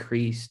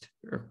decreased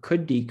or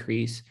could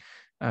decrease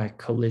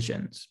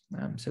collisions.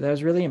 So that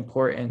was really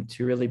important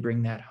to really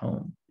bring that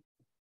home.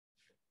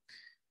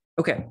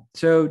 Okay,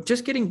 so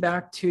just getting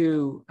back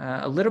to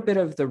a little bit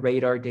of the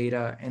radar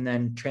data and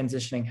then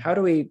transitioning, how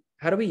do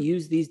we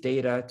use these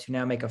data to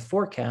now make a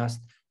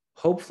forecast,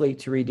 hopefully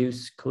to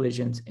reduce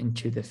collisions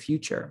into the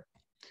future?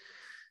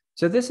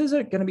 So this is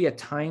going to be a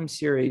time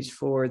series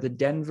for the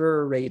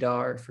Denver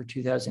radar for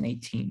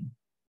 2018.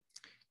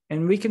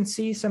 And we can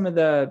see some of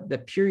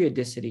the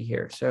periodicity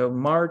here. So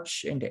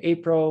March into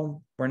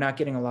April, we're not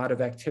getting a lot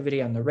of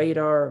activity on the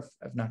radar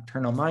of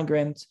nocturnal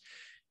migrants.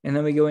 And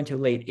then we go into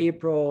late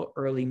April,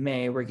 early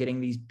May, we're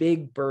getting these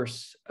big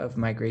bursts of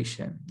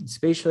migration. And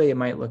spatially, it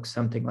might look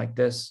something like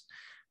this.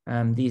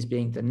 These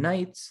being the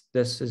nights,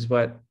 this is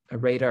what a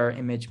radar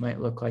image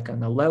might look like on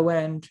the low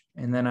end.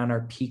 And then on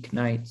our peak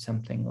night,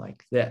 something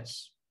like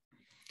this.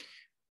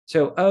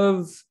 So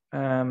of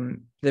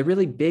the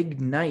really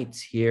big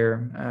nights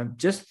here,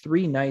 just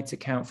 3 nights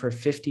account for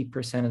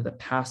 50% of the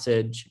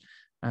passage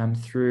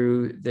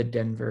through the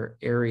Denver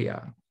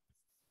area.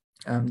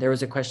 There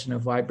was a question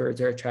of why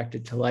birds are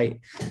attracted to light.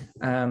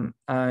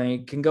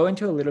 I can go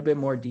into a little bit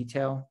more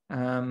detail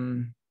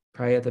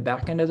probably at the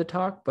back end of the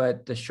talk,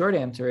 but the short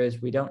answer is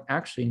we don't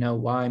actually know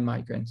why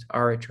migrants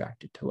are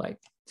attracted to light.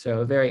 So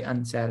a very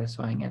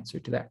unsatisfying answer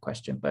to that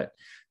question, but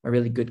a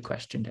really good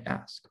question to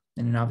ask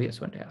and an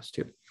obvious one to ask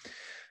too.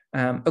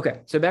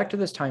 Okay, so back to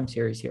this time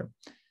series here.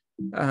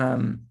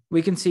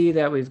 We can see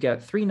that we've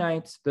got 3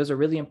 nights. Those are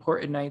really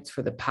important nights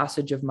for the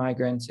passage of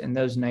migrants, and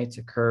those nights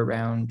occur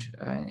around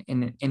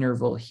in an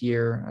interval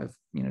here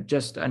of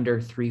just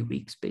under 3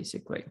 weeks,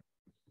 basically.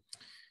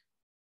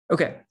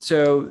 Okay,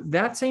 so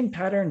that same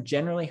pattern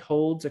generally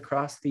holds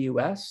across the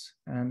US.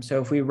 So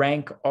if we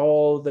rank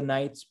all the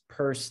nights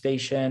per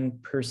station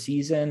per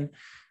season,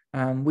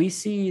 we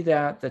see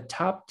that the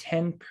top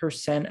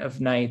 10% of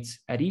nights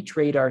at each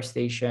radar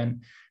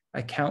station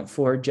account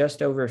for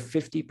just over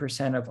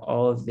 50% of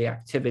all of the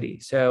activity.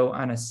 So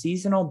on a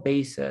seasonal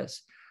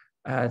basis,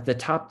 the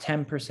top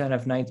 10%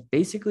 of nights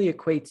basically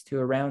equates to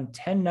around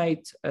 10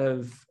 nights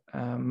of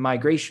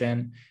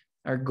migration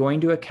are going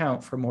to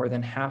account for more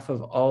than half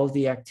of all of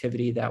the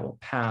activity that will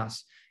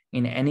pass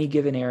in any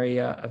given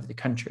area of the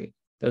country.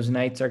 Those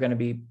nights are going to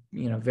be,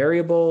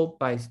 variable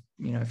by,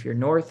 if you're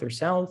north or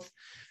south,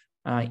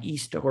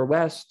 east or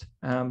west,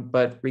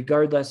 but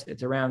regardless,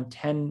 it's around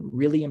 10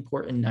 really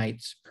important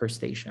nights per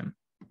station.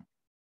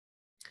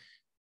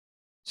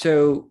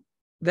 So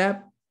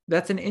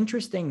that's an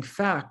interesting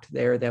fact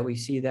there that we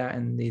see that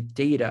in the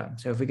data.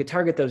 So if we could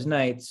target those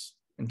nights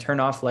and turn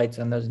off lights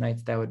on those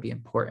nights, that would be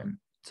important.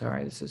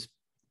 Sorry, this is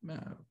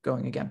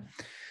going again.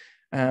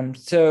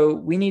 So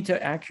we need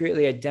to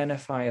accurately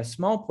identify a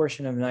small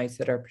portion of nights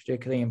that are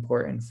particularly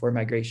important for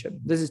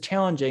migration. This is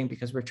challenging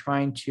because we're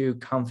trying to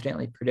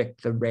confidently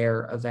predict the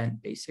rare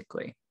event,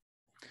 basically.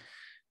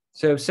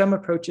 So some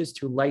approaches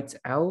to lights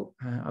out,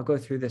 I'll go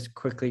through this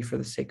quickly for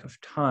the sake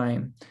of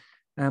time,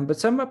 but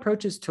some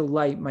approaches to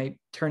light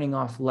turning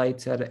off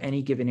lights at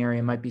any given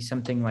area might be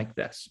something like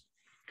this.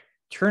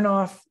 Turn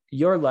off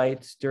your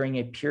lights during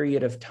a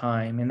period of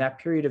time, and that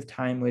period of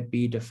time would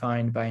be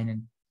defined by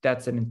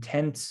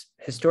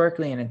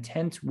historically an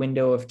intense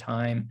window of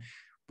time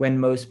when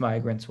most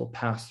migrants will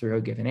pass through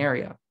a given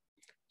area.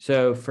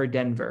 So for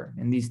Denver,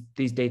 and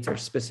these dates are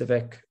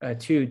specific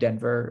to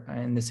Denver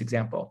in this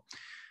example.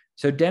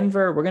 So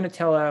Denver, we're going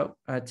to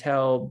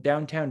tell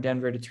downtown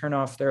Denver to turn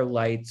off their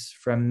lights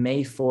from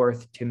May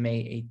 4th to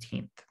May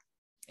 18th.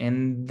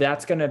 And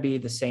that's going to be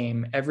the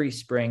same every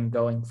spring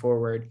going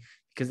forward,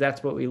 because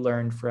that's what we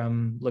learned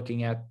from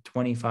looking at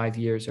 25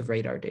 years of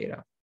radar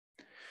data.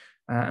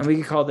 And we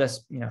could call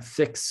this,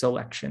 fixed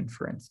selection,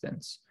 for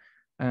instance.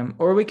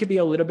 Or we could be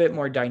a little bit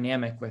more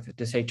dynamic with it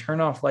to say, turn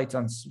off lights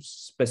on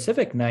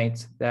specific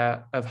nights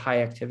of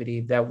high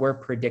activity that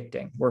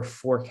we're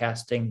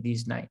forecasting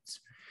these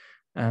nights.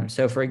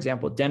 So for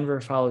example,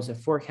 Denver follows a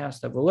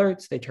forecast of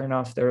alerts. They turn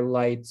off their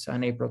lights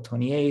on April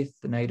 28th,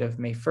 the night of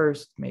May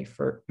 1st, May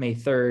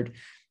 3rd,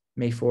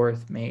 May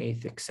 4th, May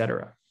 8th,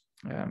 etc.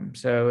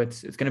 So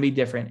it's going to be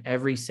different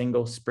every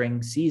single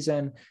spring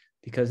season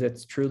because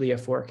it's truly a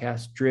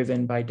forecast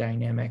driven by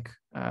dynamic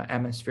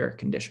atmospheric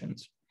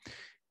conditions.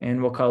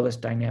 And we'll call this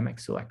dynamic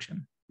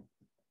selection.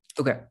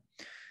 Okay,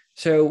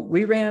 So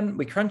we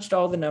crunched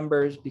all the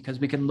numbers because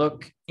we can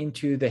look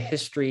into the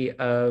history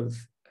of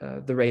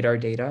the radar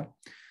data.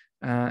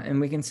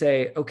 And we can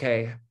say,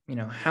 okay,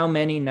 how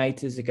many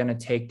nights is it going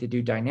to take to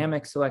do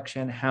dynamic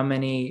selection? How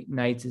many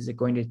nights is it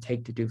going to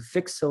take to do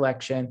fixed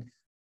selection?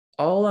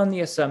 All on the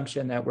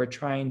assumption that we're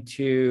trying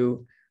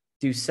to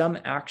do some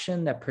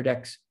action that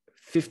predicts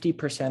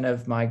 50%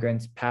 of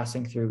migrants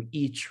passing through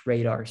each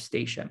radar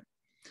station.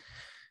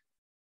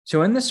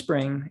 So in the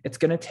spring, it's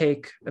going to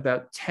take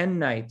about 10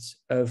 nights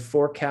of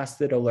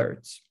forecasted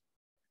alerts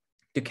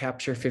to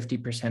capture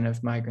 50%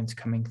 of migrants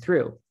coming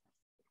through.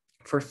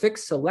 For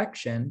fixed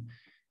selection,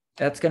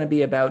 that's going to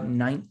be about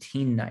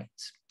 19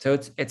 nights. So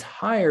it's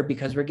higher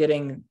because we're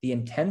getting the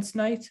intense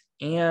nights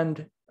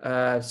and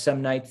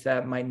some nights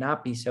that might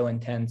not be so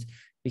intense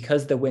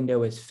because the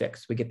window is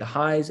fixed. We get the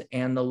highs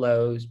and the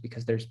lows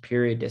because there's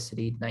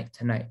periodicity night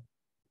to night.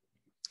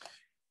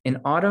 In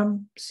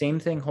autumn, same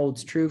thing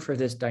holds true for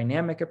this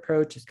dynamic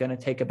approach. It's going to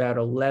take about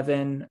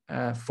 11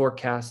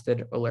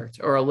 forecasted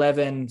alerts or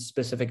 11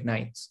 specific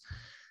nights.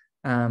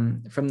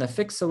 From the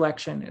fixed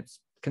selection, it's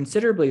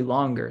considerably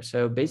longer.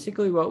 So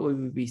basically what we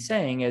would be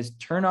saying is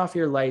turn off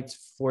your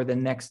lights for the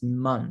next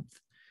month.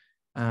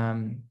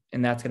 And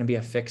that's going to be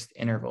a fixed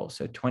interval.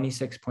 So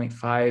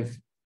 26.5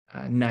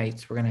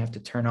 nights, we're going to have to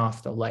turn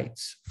off the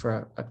lights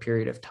for a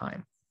period of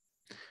time.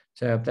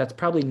 So that's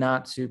probably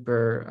not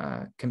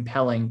super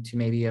compelling to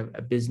maybe a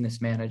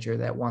business manager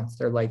that wants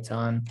their lights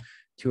on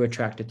to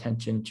attract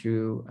attention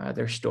to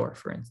their store,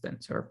 for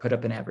instance, or put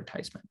up an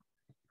advertisement.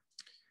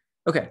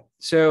 Okay,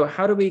 so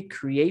how do we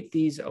create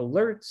these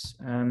alerts?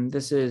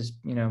 This is,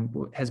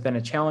 has been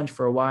a challenge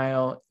for a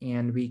while,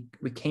 and we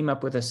came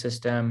up with a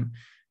system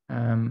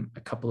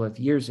a couple of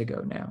years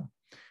ago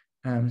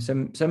now.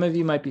 Some of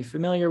you might be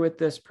familiar with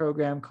this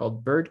program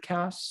called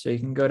Birdcast. So you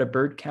can go to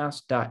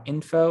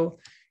birdcast.info,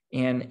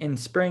 and in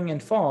spring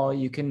and fall,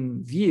 you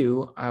can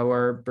view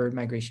our bird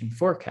migration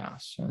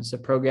forecast. So it's a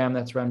program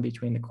that's run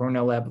between the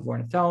Cornell Lab of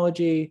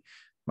Ornithology,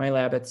 my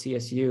lab at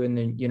CSU, and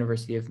the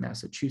University of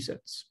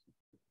Massachusetts.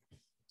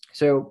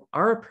 So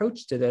our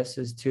approach to this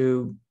is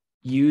to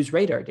use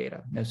radar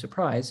data, no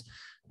surprise,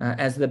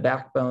 as the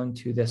backbone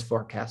to this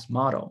forecast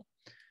model.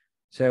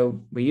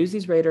 So we use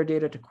these radar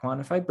data to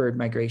quantify bird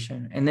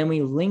migration, and then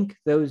we link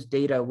those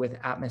data with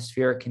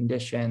atmospheric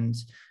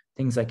conditions,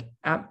 things like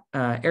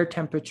air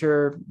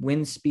temperature,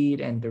 wind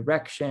speed, and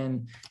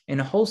direction, and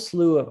a whole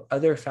slew of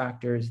other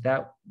factors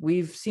that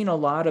we've seen a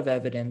lot of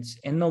evidence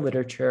in the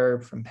literature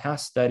from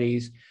past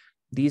studies.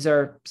 These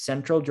are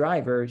central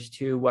drivers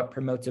to what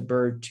promotes a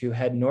bird to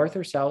head north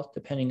or south,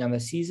 depending on the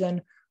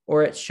season,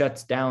 or it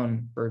shuts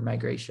down bird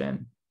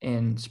migration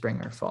in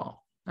spring or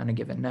fall on a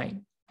given night.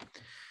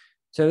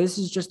 So this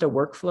is just a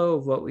workflow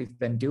of what we've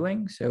been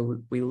doing. So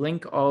we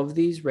link all of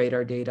these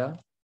radar data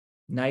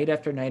night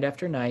after night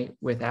after night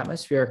with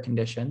atmospheric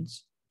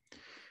conditions.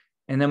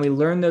 And then we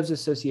learn those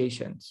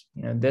associations.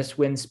 This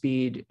wind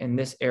speed in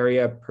this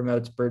area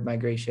promotes bird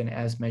migration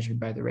as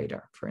measured by the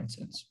radar, for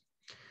instance.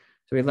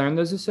 So we learn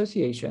those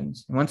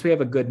associations. And once we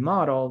have a good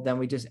model, then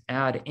we just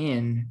add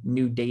in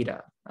new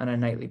data on a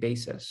nightly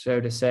basis.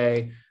 So to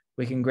say,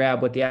 we can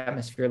grab what the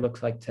atmosphere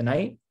looks like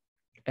tonight,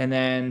 and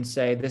then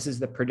say, this is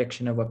the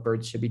prediction of what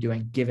birds should be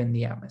doing given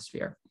the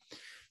atmosphere.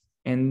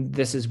 And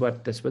this is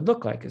what this would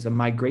look like, is a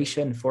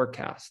migration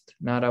forecast,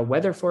 not a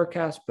weather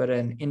forecast, but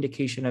an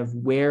indication of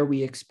where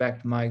we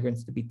expect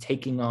migrants to be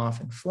taking off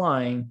and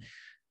flying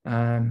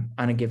on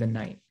a given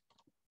night.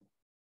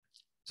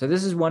 So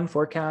this is one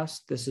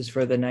forecast. This is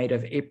for the night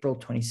of April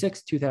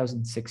 26,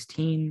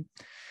 2016.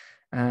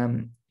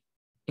 And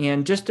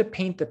just to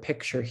paint the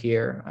picture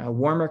here,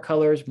 warmer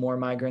colors, more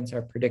migrants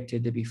are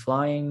predicted to be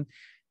flying.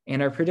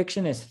 And our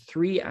prediction is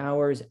 3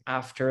 hours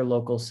after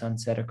local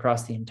sunset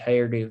across the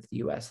entirety of the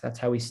US. That's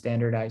how we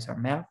standardize our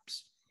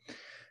maps.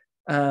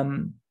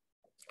 And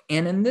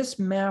in this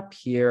map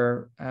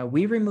here,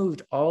 we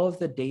removed all of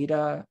the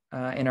data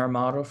in our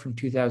model from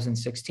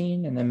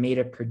 2016 and then made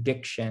a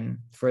prediction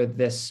for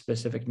this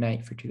specific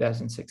night for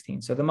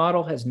 2016. So the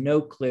model has no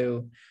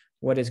clue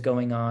what is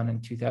going on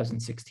in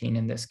 2016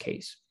 in this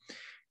case.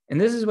 And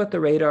this is what the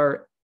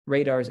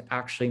radars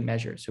actually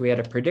measure. So we had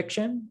a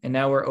prediction, and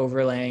now we're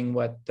overlaying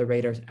what the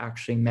radars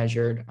actually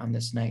measured on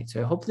this night.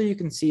 So hopefully you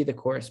can see the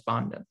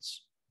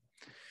correspondence.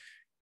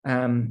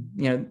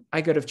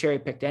 I could have cherry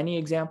picked any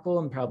example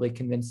and probably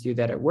convinced you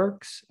that it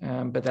works,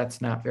 but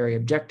that's not very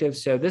objective.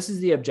 So this is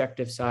the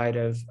objective side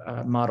of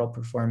model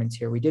performance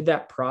here. We did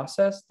that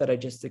process that I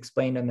just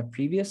explained on the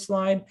previous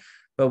slide,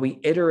 but we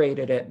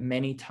iterated it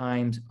many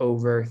times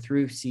over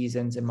through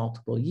seasons and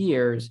multiple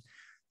years.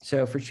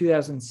 So for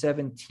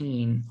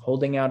 2017,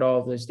 holding out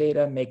all of those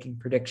data, making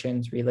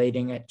predictions,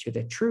 relating it to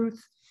the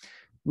truth,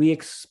 we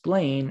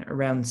explain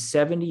around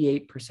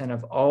 78%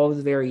 of all of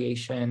the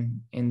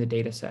variation in the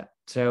data set.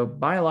 So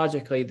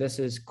biologically, this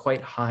is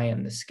quite high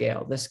in the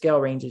scale. The scale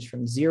ranges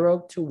from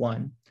 0 to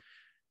 1,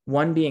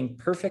 1 being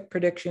perfect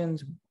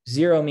predictions,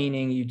 0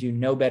 meaning you do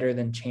no better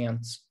than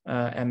chance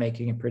at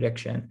making a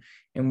prediction.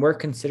 And we're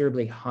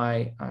considerably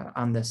high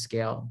on this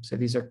scale. So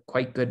these are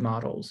quite good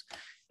models.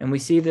 And we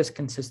see this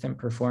consistent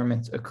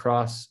performance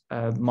across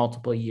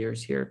multiple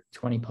years here,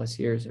 20 plus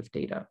years of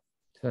data.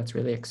 So that's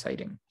really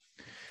exciting.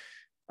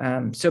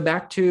 So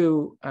back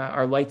to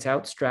our lights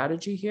out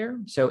strategy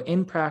here. So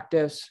in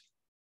practice,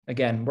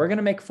 again, we're going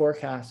to make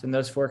forecasts, and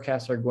those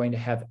forecasts are going to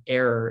have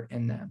error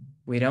in them.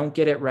 We don't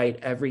get it right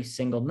every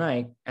single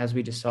night, as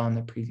we just saw in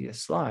the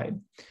previous slide.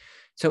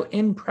 So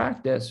in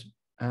practice,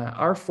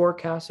 our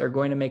forecasts are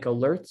going to make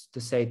alerts to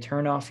say,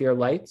 turn off your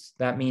lights.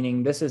 That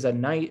meaning this is a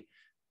night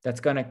that's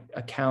going to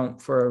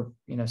account for,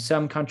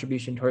 some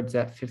contribution towards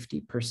that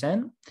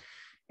 50%.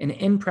 And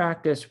in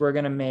practice, we're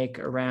going to make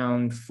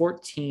around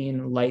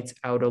 14 lights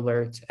out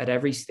alerts at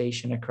every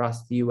station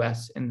across the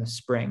US in the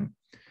spring.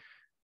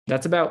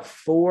 That's about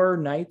 4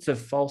 nights of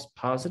false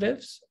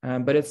positives,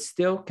 but it's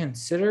still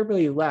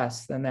considerably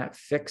less than that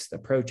fixed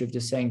approach of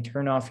just saying,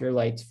 turn off your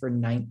lights for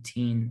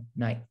 19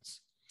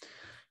 nights.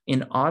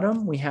 In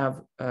autumn, we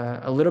have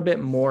a little bit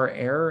more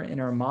error in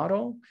our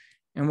model,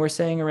 and we're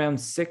saying around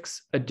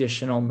 6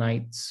 additional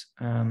nights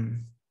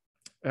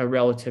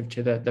relative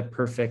to the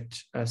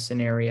perfect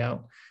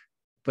scenario.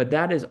 But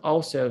that is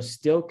also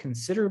still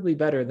considerably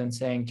better than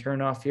saying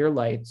turn off your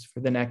lights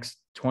for the next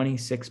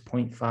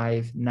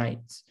 26.5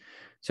 nights.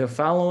 So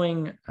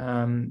following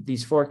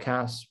these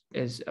forecasts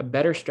is a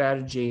better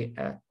strategy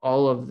at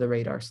all of the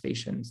radar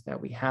stations that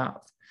we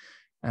have.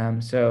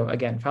 So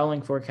again,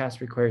 following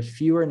forecasts requires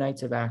fewer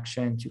nights of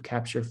action to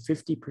capture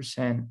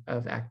 50%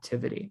 of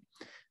activity.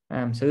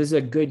 So this is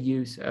a good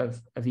use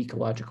of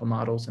ecological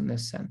models in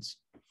this sense.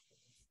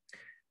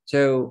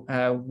 So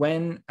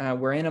when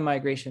we're in a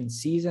migration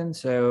season,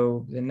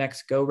 so the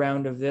next go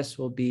round of this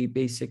will be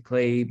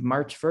basically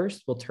March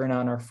 1st, we'll turn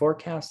on our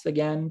forecast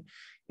again,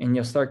 and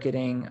you'll start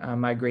getting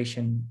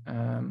migration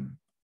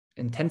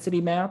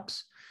intensity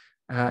maps,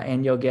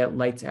 and you'll get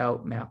lights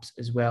out maps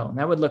as well. And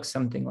that would look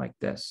something like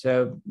this.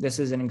 So this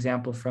is an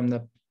example from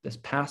this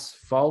past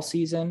fall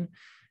season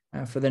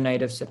for the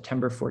night of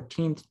September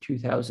 14th,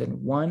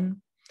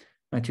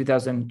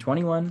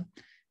 2021.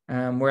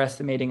 We're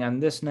estimating on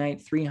this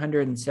night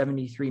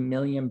 373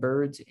 million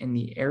birds in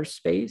the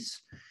airspace.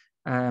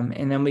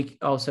 And then we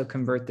also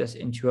convert this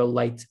into a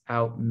lights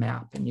out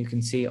map. And you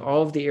can see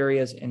all of the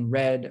areas in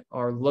red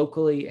are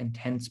locally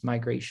intense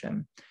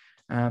migration.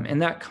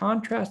 And that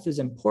contrast is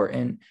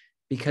important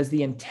because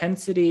the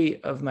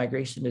intensity of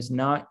migration is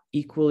not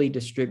equally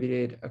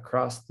distributed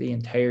across the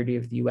entirety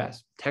of the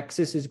US.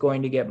 Texas is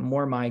going to get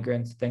more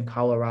migrants than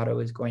Colorado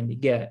is going to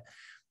get.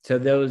 So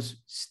those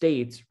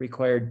states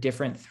require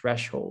different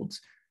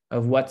thresholds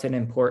of what's an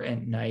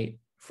important night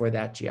for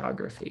that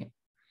geography.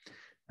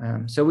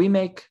 So we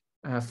make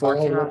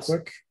forecasts. Real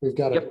quick, we've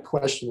got a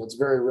question that's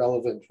very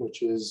relevant,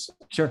 which is,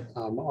 sure.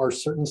 Are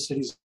certain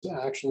cities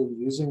actually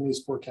using these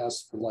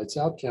forecasts for lights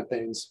out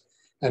campaigns?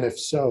 And if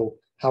so,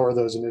 how are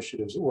those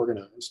initiatives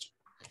organized?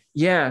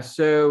 Yeah,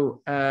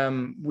 so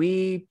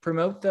we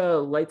promote the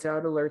lights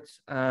out alerts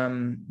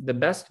the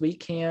best we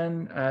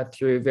can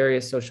through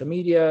various social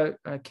media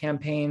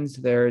campaigns.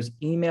 There's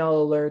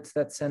email alerts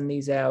that send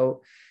these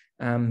out,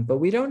 but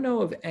we don't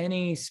know of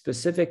any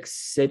specific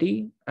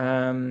city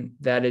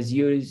that is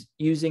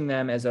using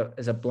them as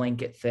a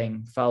blanket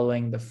thing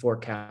following the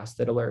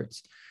forecasted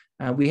alerts.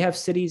 We have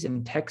cities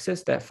in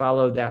Texas that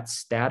follow that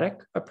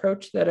static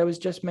approach that I was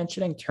just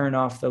mentioning, turn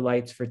off the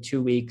lights for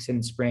 2 weeks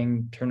in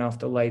spring, turn off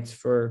the lights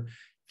for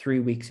 3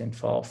 weeks in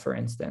fall, for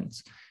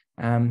instance.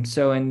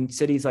 So in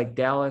cities like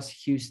Dallas,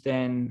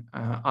 Houston,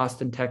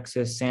 Austin,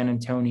 Texas, San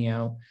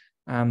Antonio,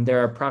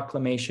 there are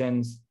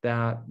proclamations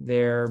that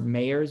their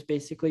mayors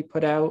basically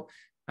put out.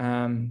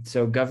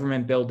 So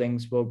government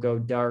buildings will go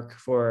dark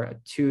for a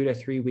 2 to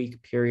 3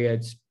 week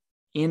periods,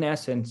 in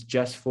essence,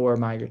 just for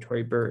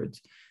migratory birds.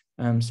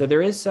 So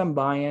there is some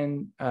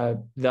buy-in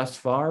thus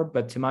far,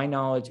 but to my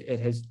knowledge, it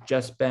has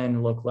just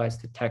been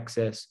localized to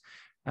Texas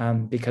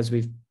because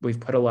we've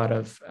put a lot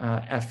of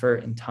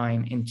effort and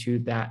time into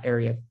that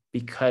area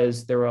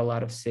because there were a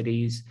lot of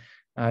cities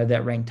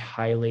that ranked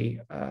highly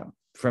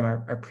from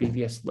our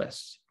previous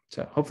lists.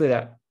 So hopefully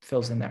that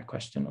fills in that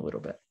question a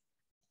little bit.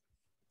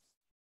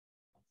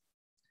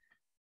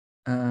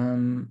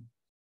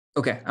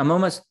 Okay, I'm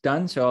almost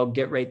done, so I'll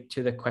get right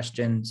to the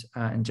questions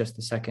in just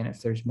a second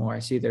if there's more. I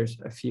see there's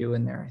a few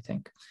in there, I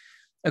think.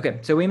 Okay,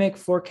 so we make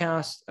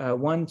forecasts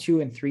 1,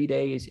 2, and 3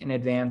 days in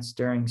advance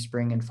during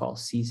spring and fall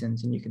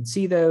seasons, and you can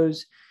see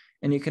those.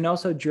 And you can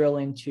also drill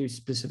into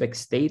specific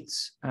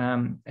states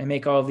and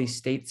make all of these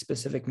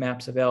state-specific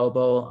maps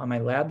available on my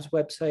lab's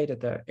website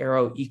at the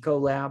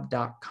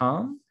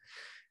aeroconservation.com.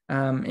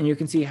 And you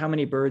can see how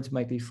many birds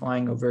might be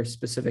flying over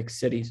specific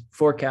cities.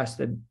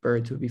 Forecasted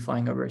birds would be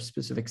flying over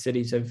specific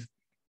cities of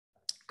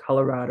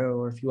Colorado,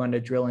 or if you want to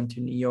drill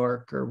into New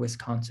York or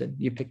Wisconsin,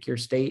 you pick your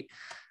state.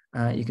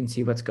 You can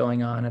see what's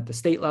going on at the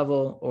state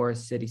level or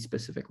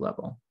city-specific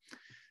level.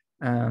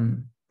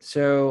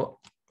 So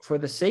for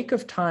the sake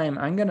of time,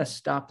 I'm going to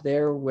stop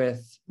there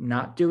with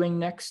not doing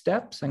next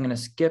steps. I'm going to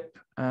skip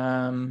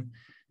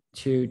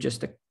to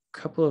just a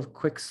couple of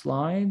quick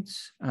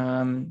slides.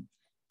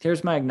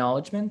 Here's my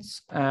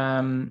acknowledgements.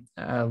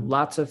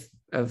 Lots of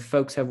of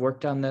folks have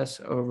worked on this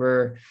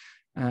over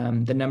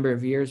the number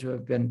of years who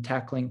have been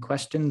tackling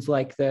questions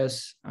like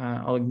this.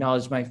 I'll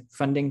acknowledge my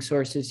funding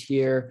sources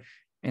here,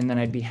 and then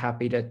I'd be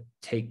happy to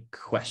take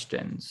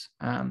questions.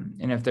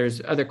 And if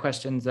there's other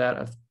questions that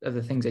of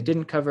the things I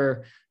didn't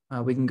cover,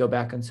 we can go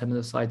back on some of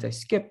the slides I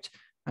skipped.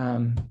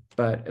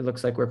 But it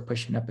looks like we're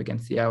pushing up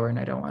against the hour and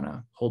I don't want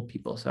to hold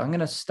people. So I'm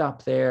going to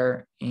stop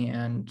there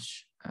and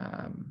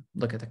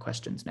look at the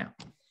questions now.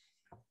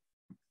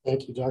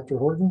 Thank you, Dr.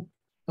 Horton.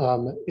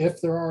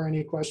 If there are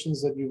any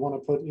questions that you want to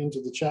put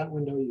into the chat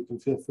window, you can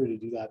feel free to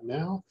do that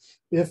now.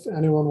 If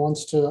anyone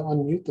wants to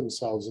unmute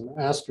themselves and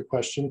ask a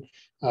question,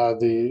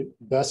 the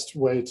best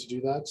way to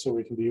do that so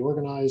we can be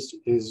organized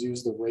is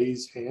use the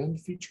raise hand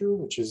feature,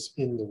 which is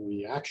in the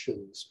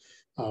reactions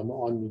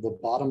on the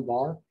bottom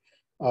bar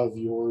of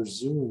your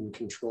Zoom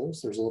controls.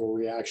 There's a little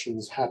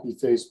reactions happy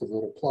face with a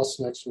little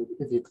plus next to it.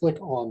 If you click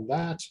on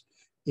that,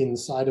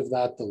 inside of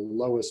that, the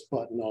lowest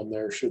button on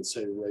there should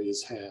say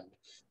raise hand.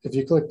 If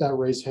you click that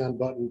raise hand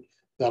button,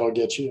 that'll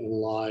get you in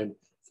line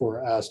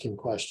for asking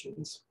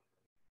questions.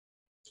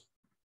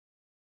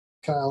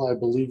 Kyle, I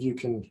believe you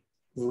can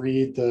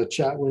read the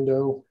chat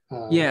window.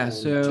 Yeah,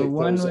 so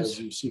one was, as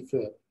you see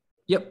fit.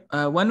 Yep,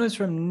 one was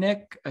from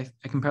Nick. I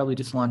can probably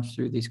just launch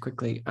through these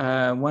quickly.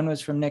 One was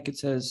from Nick. It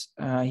says,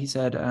 he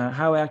said,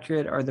 how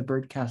accurate are the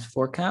birdcast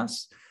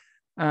forecasts?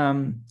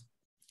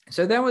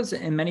 So that was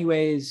in many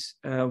ways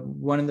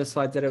one of the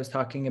slides that I was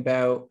talking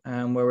about,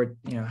 where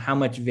we're, how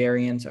much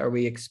variance are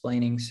we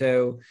explaining?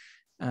 So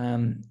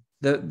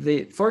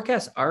the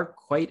forecasts are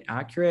quite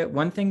accurate.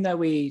 One thing that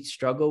we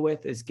struggle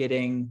with is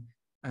getting,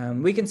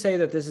 we can say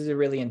that this is a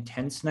really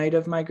intense night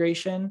of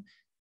migration,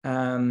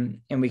 and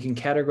we can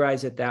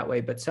categorize it that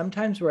way, but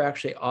sometimes we're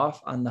actually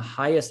off on the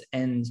highest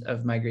ends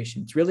of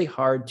migration. It's really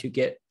hard to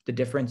get the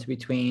difference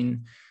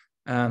between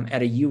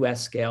at a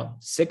US scale,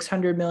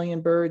 600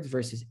 million birds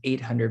versus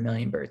 800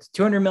 million birds.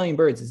 200 million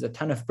birds is a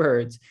ton of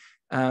birds,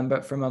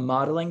 but from a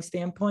modeling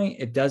standpoint,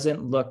 it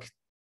doesn't look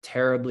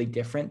terribly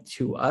different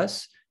to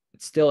us.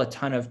 It's still a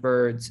ton of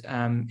birds,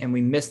 and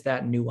we miss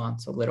that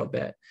nuance a little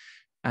bit.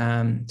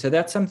 So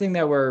that's something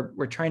that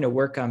we're trying to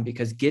work on,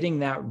 because getting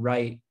that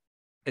right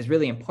is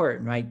really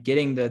important, right?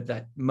 Getting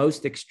the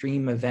most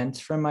extreme events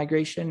from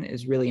migration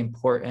is really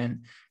important,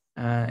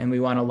 and we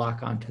want to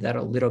lock onto that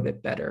a little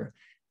bit better.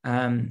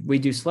 We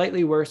do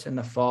slightly worse in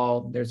the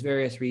fall. There's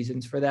various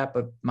reasons for that,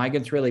 but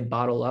migrants really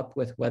bottle up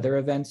with weather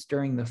events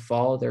during the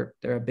fall. They're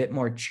a bit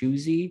more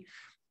choosy.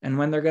 And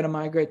when they're going to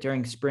migrate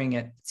during spring,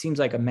 it seems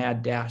like a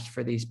mad dash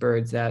for these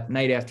birds that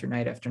night after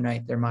night after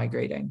night, they're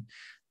migrating.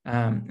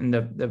 And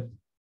the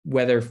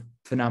weather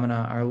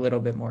phenomena are a little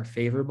bit more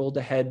favorable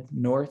to head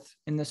north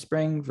in the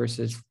spring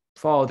versus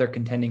fall. They're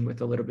contending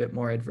with a little bit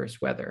more adverse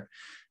weather.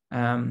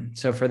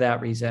 So for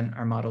that reason,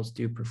 our models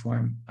do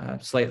perform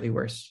slightly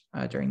worse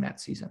during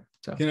that season.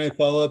 So can I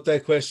follow up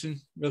that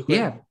question real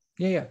quick?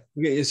 Yeah.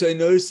 Okay, so I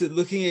noticed that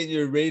looking at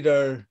your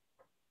radar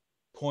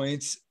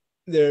points,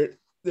 there's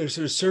sort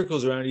of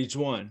circles around each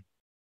one,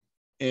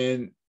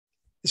 and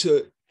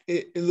so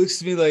it looks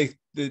to me like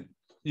that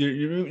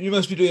you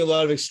must be doing a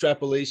lot of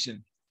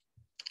extrapolation,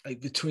 like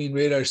between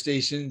radar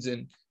stations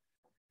and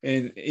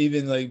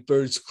even like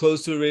birds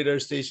close to a radar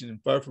station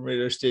and far from a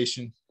radar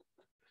station.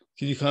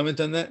 Can you comment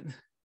on that?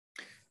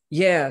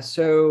 Yeah,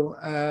 so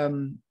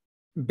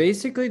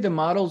basically the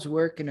models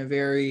work in a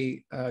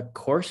very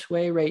coarse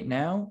way right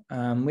now.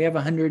 We have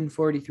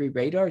 143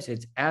 radars.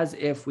 It's as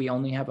if we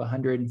only have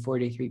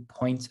 143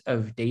 points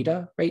of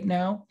data right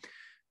now.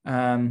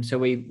 So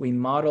we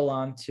model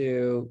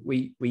onto,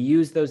 we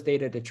use those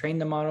data to train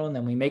the model, and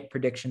then we make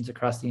predictions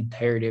across the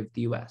entirety of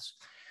the US.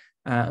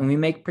 And we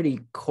make pretty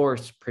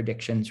coarse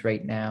predictions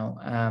right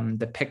now.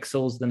 The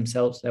pixels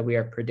themselves that we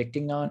are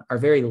predicting on are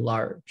very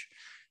large.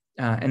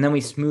 And then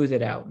we smooth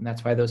it out. And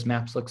that's why those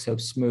maps look so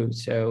smooth.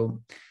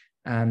 So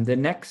the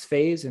next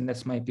phase, and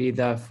this might be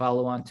the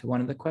follow-on to one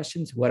of the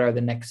questions, what are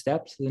the next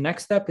steps? The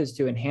next step is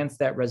to enhance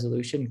that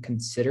resolution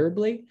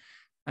considerably,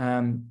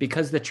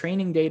 because the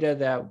training data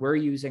that we're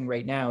using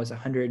right now is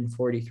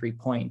 143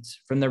 points.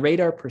 From the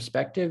radar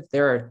perspective,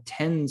 there are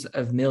tens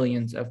of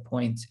millions of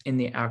points in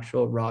the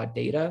actual raw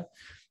data.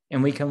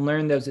 And we can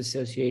learn those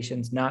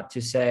associations, not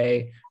to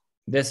say,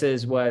 this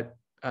is what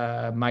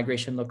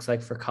migration looks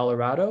like for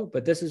Colorado,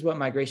 but this is what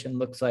migration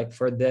looks like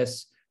for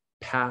this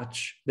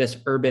patch, this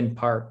urban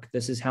park.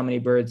 This is how many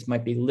birds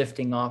might be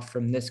lifting off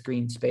from this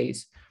green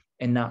space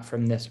and not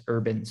from this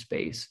urban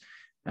space.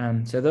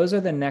 So those are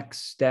the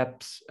next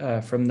steps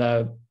from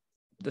the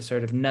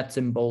sort of nuts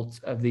and bolts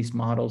of these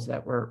models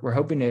that we're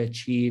hoping to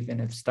achieve and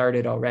have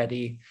started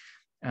already.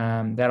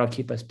 That'll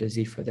keep us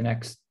busy for the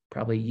next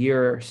probably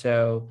year or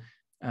so.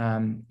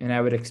 And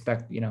I would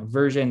expect,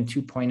 version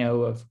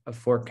 2.0 of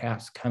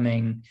forecasts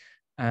coming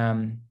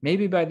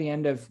maybe by the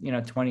end of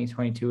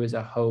 2022 is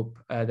a hope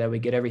that we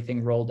get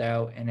everything rolled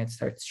out and it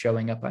starts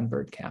showing up on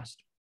Birdcast.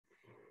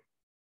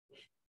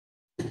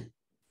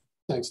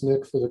 Thanks,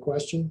 Nick, for the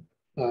question.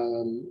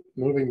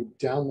 Moving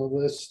down the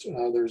list,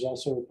 there's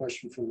also a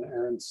question from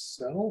Aaron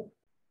Sell.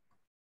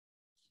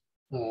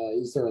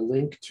 Is there a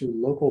link to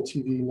local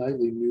TV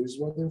nightly news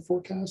weather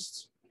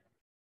forecasts?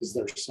 Is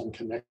there some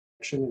connection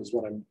is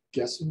what I'm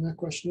guessing that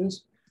question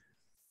is.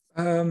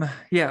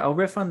 Yeah, I'll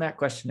riff on that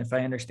question if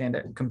I understand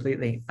it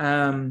completely.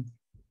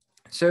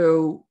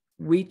 So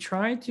we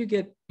try to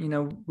get,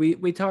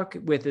 we talk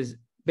with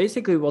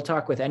basically we'll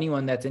talk with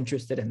anyone that's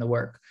interested in the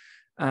work.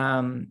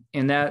 And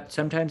that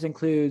sometimes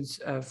includes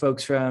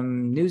folks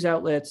from news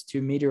outlets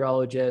to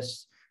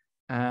meteorologists.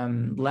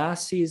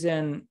 Last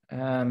season,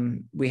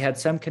 we had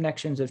some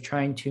connections of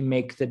trying to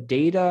make the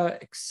data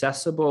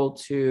accessible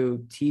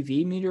to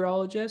TV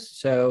meteorologists.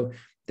 So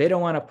they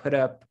don't want to put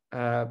up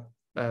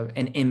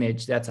an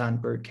image that's on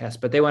Birdcast,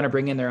 but they want to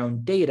bring in their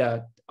own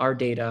data, our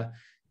data,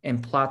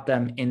 and plot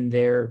them in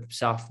their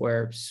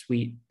software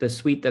suite, the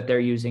suite that they're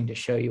using to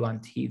show you on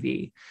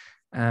TV.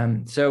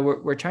 So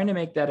we're trying to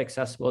make that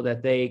accessible,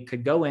 that they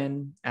could go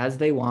in as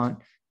they want,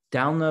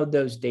 download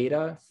those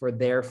data for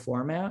their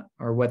format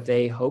or what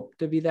they hope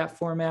to be that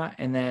format,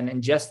 and then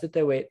ingest it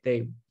the way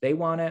they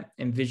want it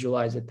and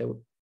visualize it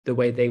the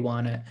way they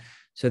want it.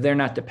 So they're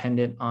not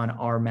dependent on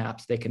our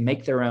maps. They can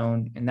make their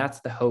own. And that's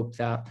the hope,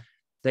 that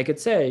they could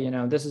say,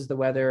 this is the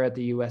weather at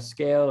the US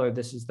scale, or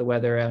this is the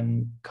weather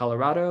in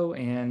Colorado.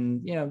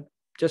 And,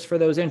 just for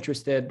those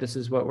interested, this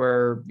is what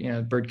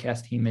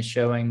Birdcast team is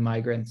showing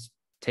migrants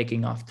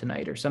taking off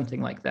tonight or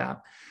something like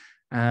that.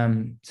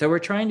 So we're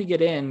trying to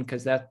get in,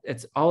 because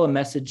it's all a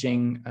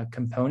messaging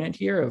component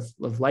here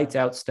of lights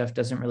out stuff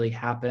doesn't really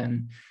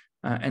happen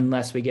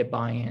unless we get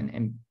buy-in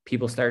and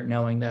people start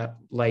knowing that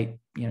light,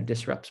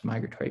 disrupts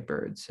migratory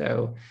birds.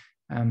 So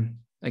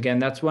again,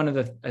 that's one of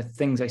the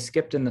things I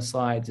skipped in the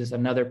slides, is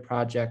another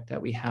project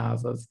that we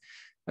have of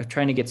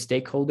trying to get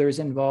stakeholders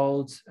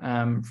involved,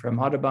 from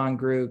Audubon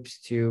groups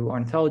to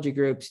ornithology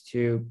groups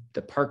to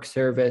the Park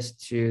Service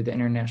to the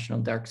International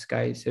Dark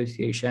Sky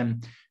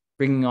Association,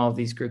 bringing all of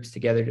these groups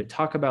together to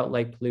talk about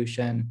light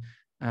pollution,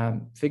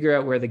 figure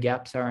out where the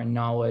gaps are in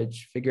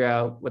knowledge, figure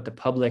out what the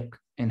public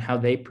and how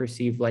they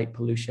perceive light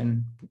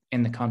pollution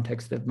in the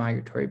context of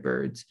migratory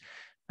birds.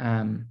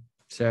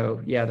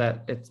 So yeah,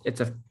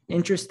 it's a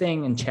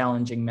interesting and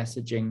challenging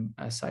messaging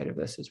side of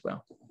this as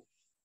well.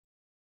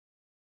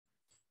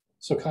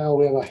 So Kyle,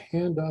 we have a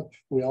hand up.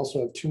 We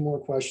also have 2 more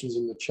questions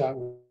in the chat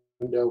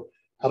window.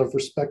 Out of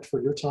respect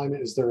for your time,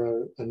 is there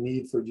a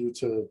need for you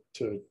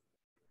to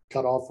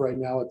cut off right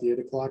now at the 8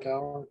 o'clock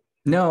hour?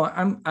 No,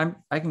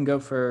 I can go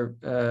for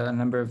a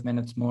number of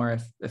minutes more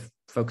if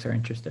folks are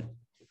interested.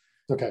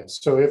 Okay,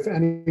 so if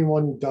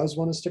anyone does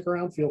want to stick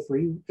around, feel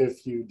free.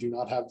 If you do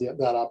not have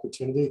that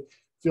opportunity,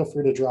 feel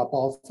free to drop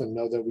off, and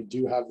know that we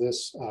do have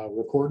this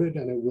recorded,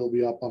 and it will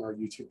be up on our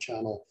YouTube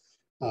channel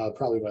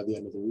probably by the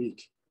end of the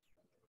week.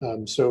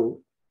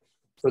 So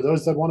for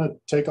those that want to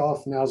take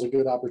off, now's a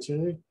good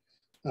opportunity.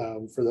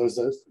 For those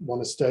that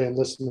want to stay and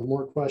listen to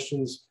more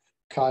questions,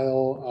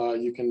 Kyle,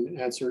 you can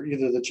answer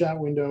either the chat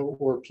window,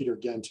 or Peter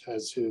Gent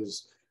has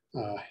his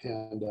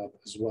hand up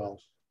as well.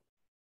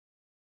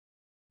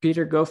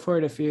 Peter, go for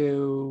it if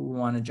you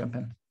want to jump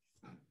in.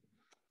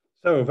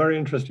 So very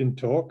interesting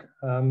talk.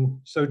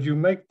 So do you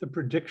make the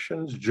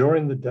predictions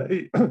during the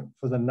day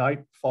for the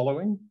night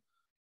following,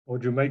 or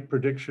do you make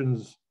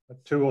predictions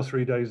 2 or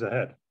 3 days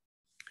ahead?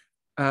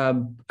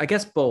 I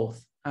guess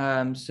both.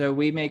 So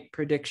we make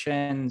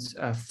predictions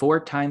 4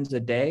 times a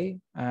day.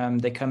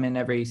 They come in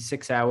every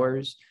 6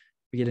 hours.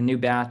 We get a new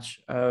batch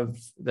of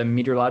the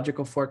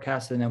meteorological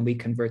forecast, and then we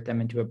convert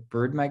them into a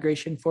bird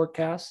migration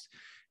forecast.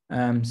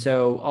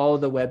 So all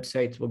of the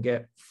websites will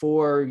get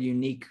 4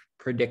 unique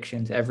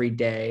predictions every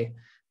day.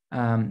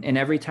 And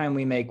every time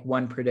we make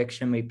one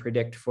prediction, we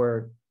predict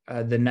for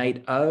the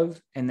night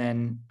of, and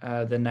then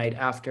the night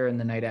after, and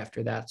the night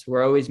after that. So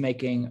we're always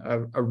making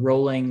a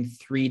rolling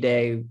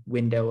 3-day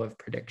window of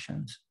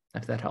predictions,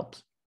 if that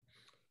helps.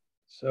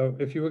 So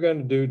if you were going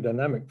to do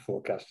dynamic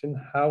forecasting,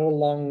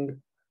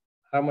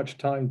 how much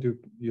time do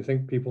you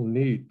think people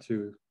need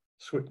to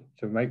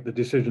make the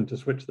decision to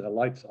switch their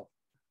lights off?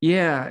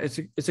 Yeah,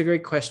 it's a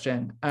great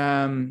question.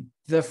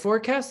 The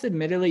forecasts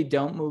admittedly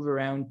don't move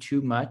around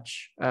too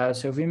much.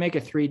 So if we make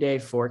a 3-day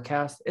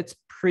forecast, it's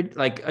pretty,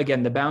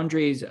 again, the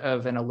boundaries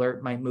of an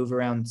alert might move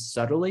around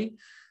subtly.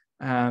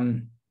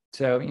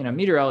 So,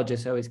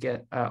 meteorologists always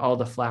get all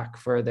the flack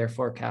for their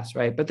forecasts,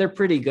 right? But they're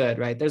pretty good,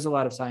 right? There's a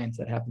lot of science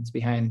that happens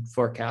behind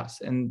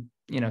forecasts, and,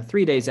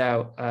 3 days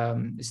out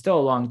is still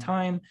a long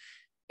time.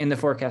 And the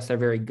forecasts are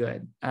very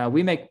good.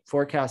 We make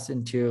forecasts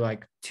into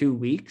 2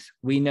 weeks.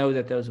 We know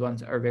that those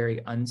ones are very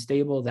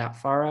unstable that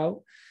far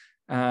out.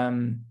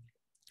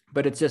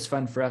 But it's just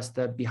fun for us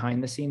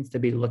behind the scenes to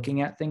be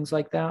looking at things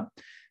like that.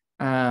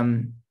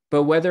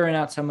 But whether or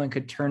not someone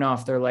could turn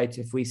off their lights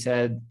if we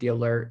said the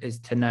alert is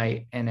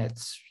tonight and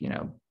it's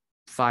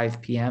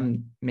 5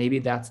 p.m., maybe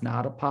that's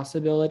not a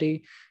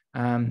possibility.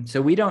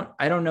 So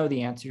I don't know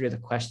the answer to the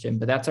question,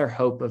 but that's our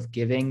hope of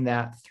giving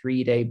that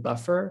 3-day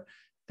buffer,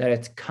 that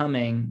it's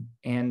coming,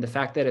 and the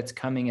fact that it's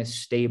coming is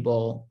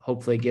stable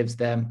hopefully gives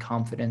them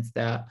confidence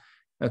that,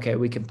 okay,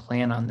 we can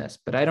plan on this.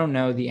 But I don't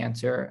know the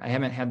answer. I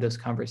haven't had those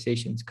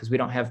conversations because we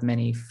don't have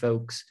many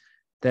folks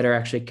that are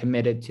actually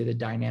committed to the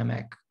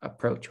dynamic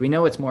approach. We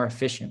know it's more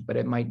efficient, but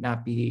it might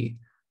not be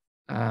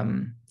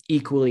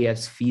equally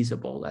as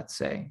feasible, let's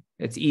say.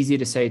 It's easy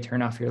to say,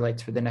 turn off your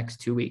lights for the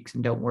next 2 weeks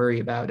and don't worry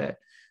about it.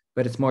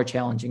 But it's more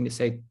challenging to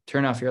say,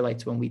 turn off your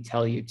lights when we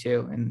tell you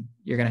to, and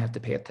you're going to have to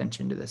pay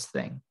attention to this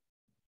thing.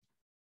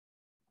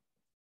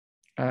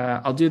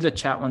 I'll do the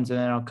chat ones and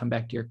then I'll come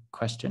back to your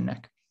question,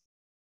 Nick.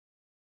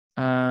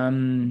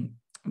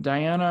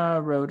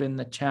 Diana wrote in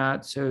the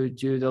chat, so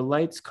do the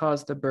lights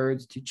cause the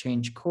birds to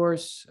change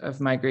course of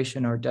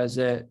migration, or does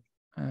it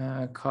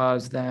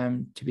cause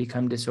them to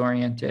become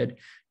disoriented?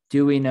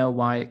 Do we know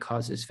why it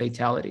causes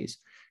fatalities?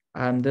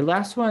 The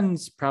last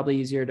one's probably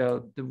easier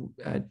to,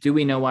 do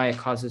we know why it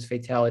causes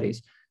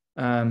fatalities?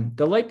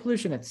 The light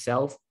pollution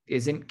itself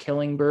isn't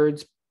killing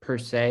birds per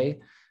se.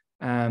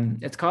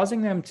 It's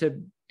causing them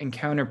to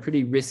encounter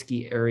pretty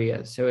risky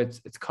areas. So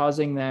it's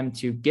causing them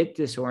to get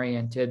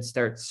disoriented,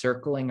 start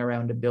circling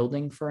around a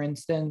building, for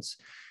instance,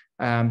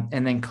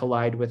 and then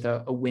collide with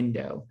a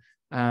window.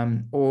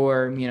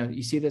 Or, you know,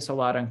 you see this a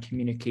lot on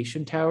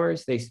communication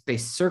towers. They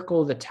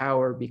circle the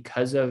tower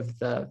because of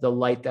the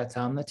light that's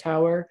on the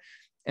tower,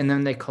 and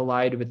then they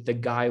collide with the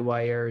guy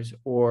wires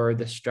or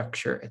the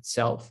structure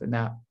itself, and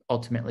that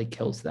ultimately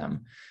kills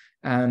them.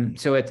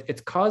 So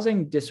it's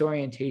causing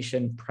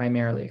disorientation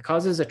primarily. It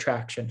causes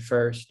attraction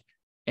first,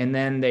 and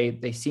then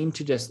they seem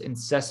to just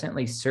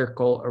incessantly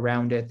circle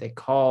around it. They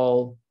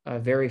call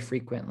very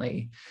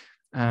frequently,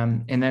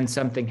 and then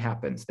something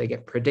happens. They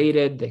get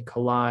predated, they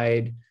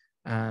collide,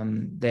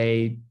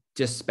 they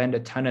just spend a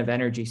ton of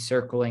energy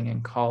circling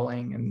and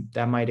calling, and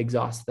that might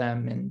exhaust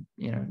them and,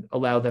 you know,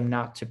 allow them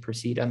not to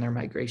proceed on their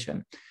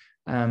migration.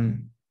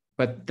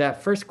 But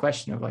that first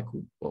question of like,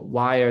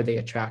 why are they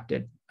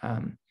attracted,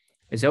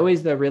 is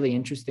always the really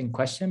interesting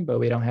question, but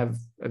we don't have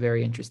a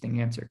very interesting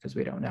answer because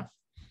we don't know.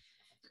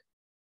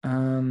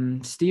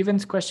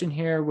 Stephen's question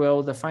here,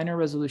 will the finer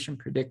resolution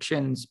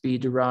predictions be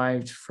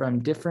derived from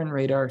different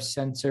radar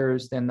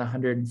sensors than the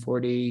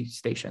 140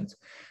 stations?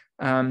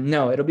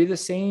 No, it'll be the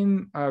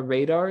same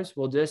radars.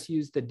 We'll just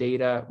use the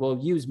data. We'll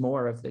use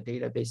more of the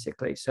data,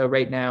 basically. So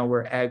right now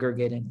we're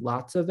aggregating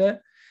lots of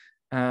it.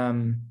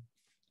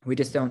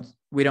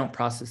 We don't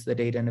process the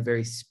data in a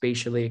very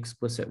spatially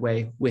explicit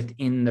way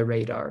within the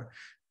radar.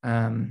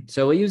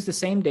 So we'll use the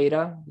same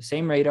data, the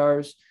same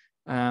radars,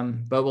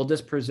 but we'll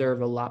just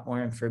preserve a lot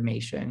more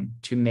information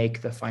to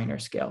make the finer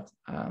scale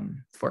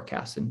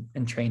forecast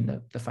and train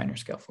the finer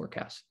scale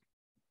forecast.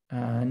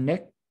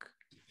 Nick?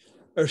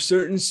 Are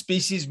certain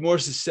species more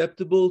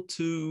susceptible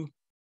to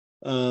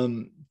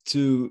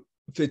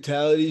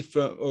fatality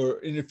from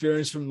or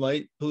interference from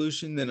light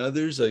pollution than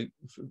others? Like,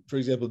 for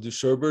example, do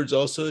shorebirds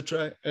also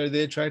are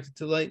they attracted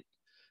to light?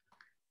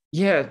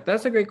 Yeah,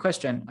 that's a great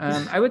question.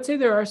 I would say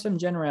there are some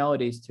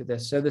generalities to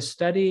this. So the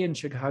study in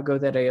Chicago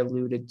that I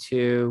alluded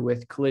to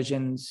with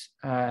collisions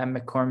at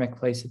McCormick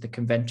Place at the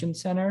Convention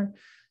Center,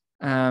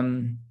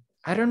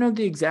 I don't know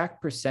the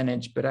exact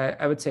percentage, but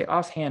I would say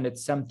offhand,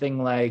 it's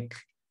something like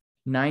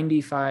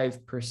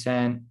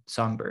 95%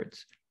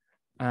 songbirds.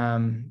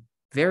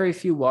 Very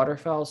few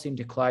waterfowl seem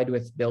to collide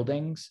with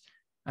buildings.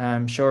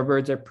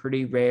 Shorebirds are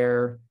pretty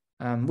rare,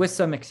 with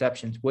some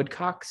exceptions.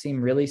 Woodcocks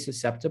seem really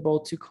susceptible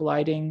to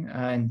colliding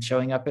and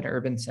showing up in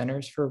urban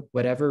centers for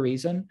whatever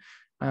reason.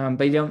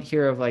 But you don't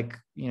hear of, like,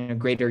 you know,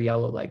 greater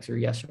yellowlegs or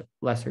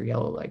lesser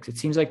yellowlegs. It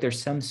seems like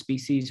there's some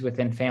species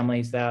within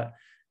families that,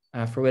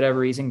 for whatever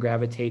reason,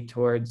 gravitate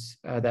towards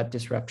that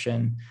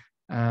disruption.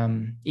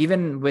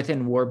 Even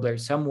within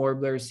warblers, some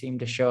warblers seem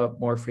to show up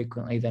more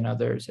frequently than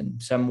others,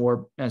 and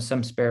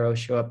some sparrows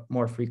show up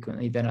more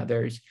frequently than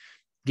others,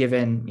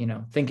 given, you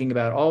know, thinking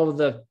about all of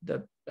the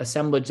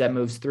assemblage that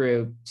moves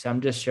through, some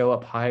just show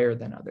up higher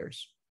than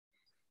others.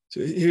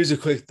 So here's a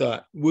quick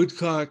thought.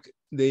 Woodcock,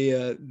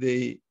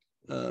 they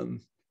what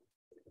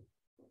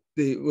do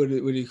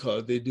you call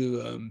it? They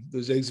do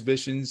those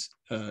exhibitions,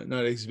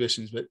 not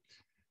exhibitions, but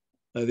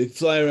they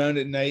fly around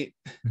at night.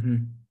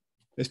 Mm-hmm.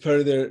 As part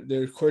of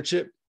their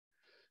courtship.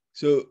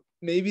 So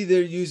maybe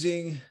they're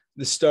using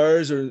the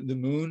stars or the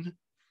moon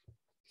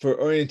for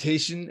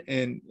orientation.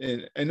 And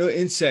I know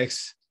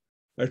insects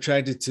are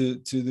attracted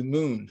to the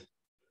moon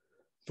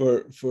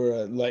for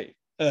light,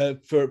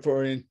 for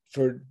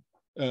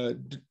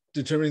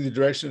determining the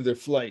direction of their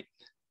flight.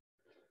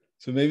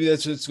 So maybe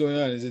that's what's going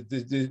on, is that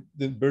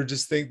the birds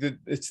just think that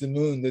it's the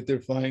moon that they're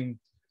flying.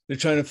 They're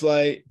trying to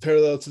fly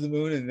parallel to the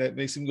moon, and that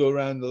makes them go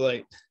around the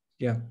light.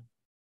 Yeah.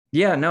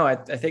 Yeah, no, I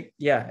think,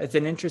 yeah, it's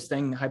an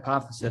interesting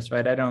hypothesis,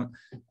 right? I don't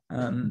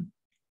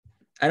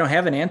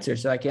have an answer,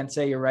 so I can't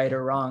say you're right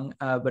or wrong,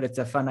 but it's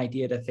a fun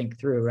idea to think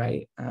through,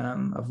 right?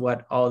 Of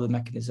what all the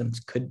mechanisms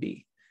could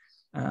be.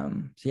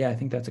 So yeah, I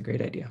think that's a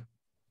great idea.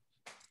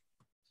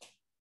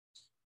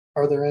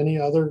 Are there any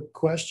other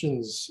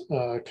questions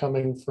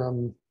coming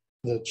from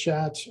the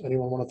chat?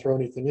 Anyone want to throw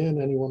anything in?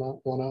 Anyone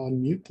want to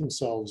unmute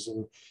themselves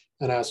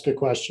and ask a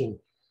question?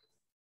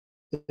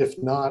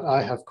 If not,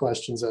 I have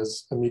questions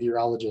as a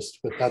meteorologist,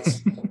 but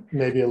that's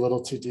maybe a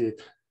little too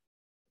deep.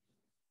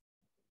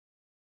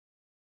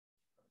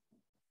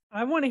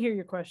 I want to hear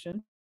your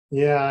question.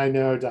 Yeah, I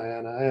know,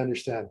 Diana. I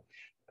understand.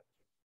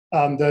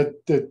 I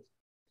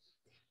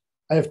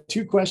have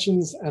two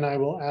questions, and I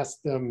will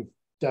ask them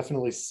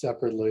definitely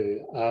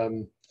separately.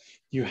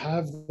 You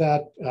have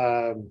that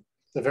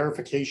the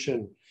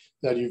verification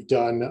that you've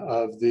done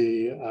of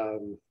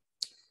the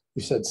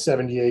you said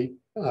 78%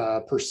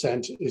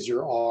 is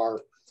your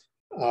R.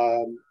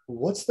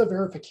 What's the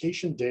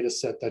verification data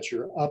set that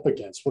you're up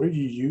against? What are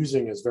you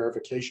using as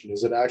verification?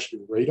 Is it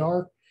actually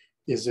radar?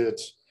 Is it,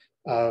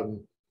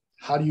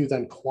 how do you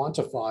then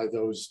quantify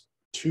those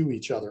to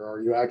each other?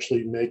 Are you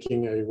actually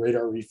making a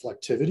radar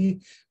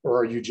reflectivity, or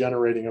are you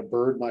generating a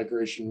bird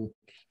migration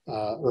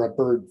or a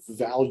bird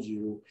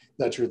value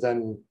that you're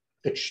then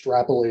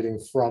extrapolating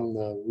from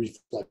the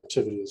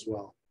reflectivity as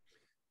well?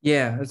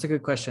 Yeah, that's a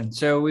good question.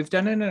 So we've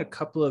done it in a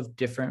couple of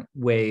different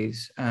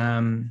ways.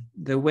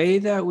 The way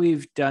that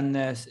we've done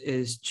this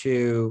is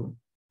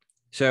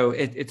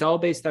it's all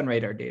based on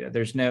radar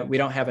data. We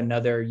don't have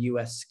another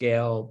US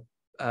scale,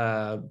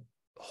 wholly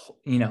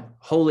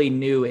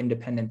new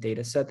independent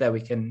data set that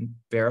we can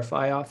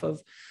verify off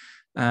of.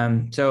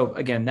 So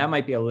again, that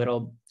might be a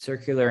little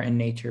circular in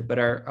nature, but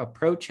our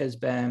approach has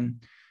been,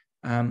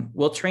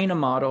 we'll train a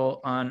model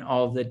on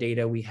all of the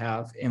data we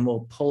have, and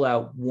we'll pull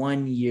out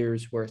 1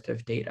 year's worth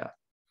of data.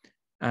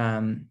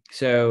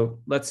 So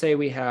let's say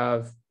we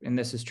have, and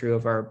this is true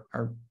of our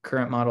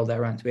current model that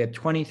runs, we have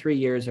 23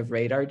 years of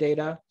radar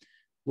data.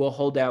 We'll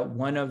hold out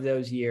one of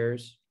those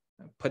years,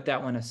 put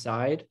that one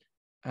aside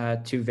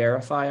to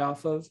verify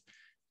off of.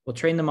 We'll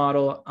train the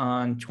model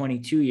on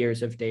 22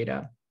 years of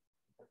data.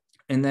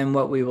 And then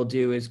what we will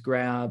do is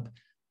grab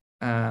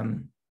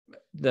the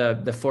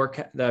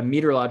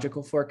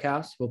meteorological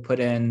forecast. We'll put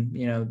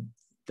in,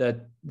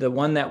 the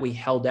one that we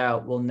held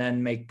out will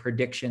then make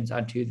predictions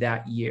onto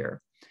that year.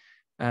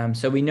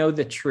 So we know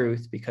the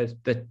truth, because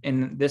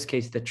in this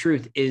case, the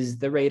truth is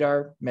the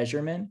radar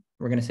measurement.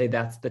 We're going to say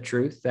that's the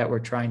truth that we're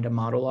trying to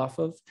model off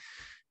of.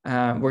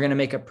 We're going to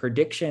make a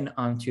prediction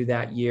onto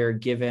that year,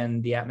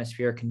 given the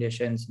atmospheric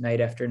conditions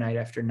night after night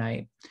after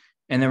night.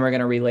 And then we're going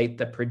to relate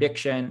the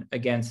prediction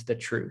against the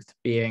truth,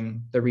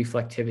 being the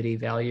reflectivity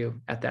value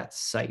at that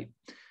site.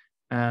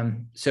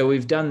 So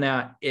we've done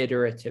that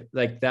iterative,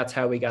 like that's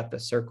how we got the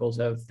circles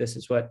of this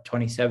is what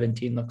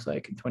 2017 looks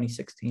like in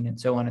 2016 and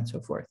so on and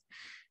so forth.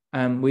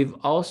 We've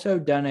also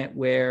done it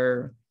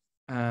where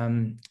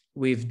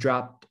we've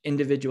dropped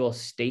individual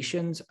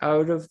stations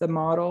out of the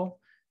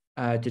model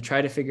to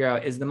try to figure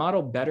out, is the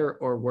model better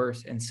or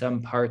worse in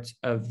some parts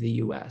of the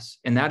US?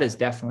 And that is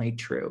definitely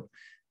true.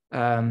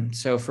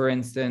 So for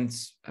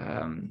instance,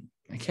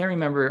 I can't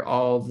remember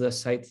all of the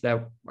sites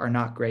that are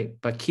not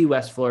great, but Key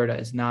West, Florida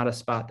is not a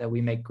spot that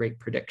we make great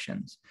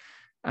predictions.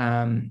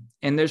 And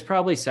there's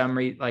probably some,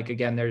 we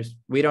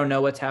don't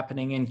know what's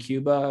happening in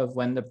Cuba of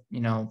when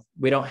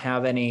we don't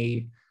have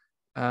any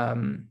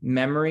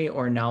memory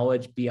or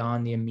knowledge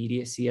beyond the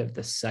immediacy of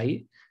the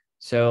site.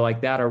 So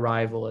like that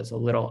arrival is a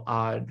little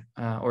odd,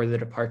 or the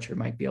departure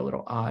might be a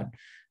little odd.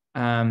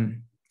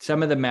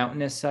 Some of the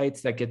mountainous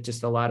sites that get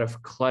just a lot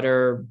of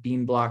clutter,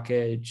 beam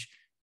blockage,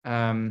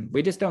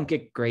 we just don't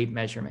get great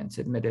measurements,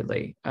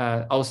 admittedly.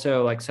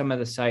 Also, like some of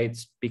the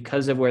sites,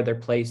 because of where they're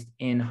placed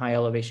in high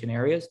elevation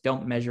areas,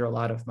 don't measure a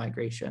lot of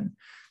migration.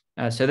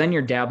 So then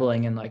you're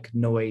dabbling in like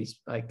noise,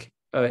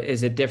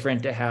 is it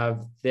different to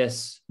have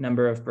this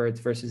number of birds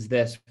versus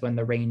this when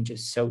the range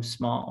is so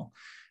small?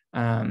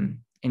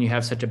 And you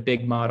have such a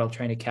big model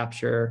trying to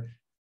capture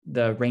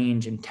the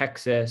range in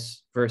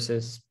Texas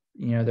versus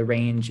the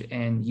range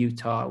in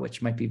Utah,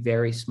 which might be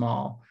very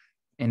small,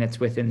 and it's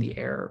within the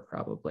error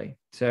probably.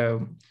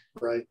 So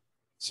right.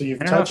 So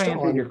you've touched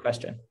on your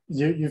question.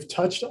 You've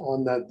touched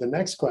on that. The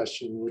next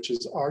question, which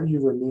is, are you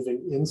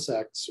removing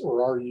insects,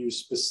 or are you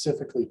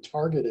specifically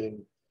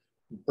targeting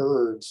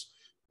birds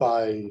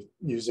by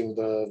using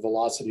the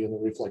velocity and the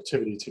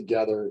reflectivity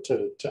together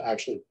to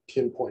actually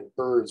pinpoint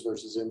birds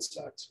versus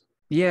insects?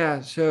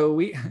 Yeah, so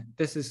we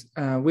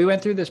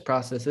went through this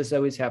process. This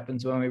always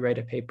happens when we write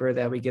a paper,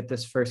 that we get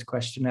this first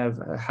question of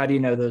how do you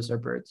know those are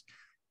birds?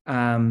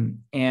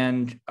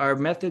 And our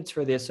methods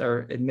for this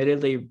are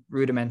admittedly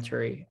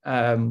rudimentary.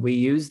 We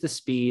use the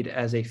speed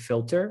as a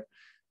filter.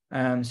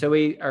 So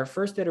our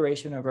first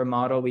iteration of our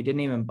model, we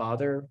didn't even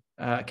bother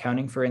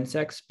accounting for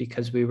insects,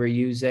 because we were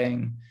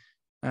using,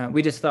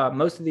 we just thought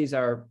most of these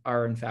are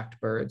in fact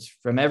birds.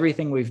 From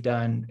everything we've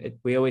done,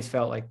 we always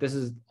felt like this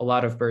is a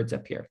lot of birds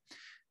up here.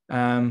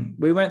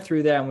 We went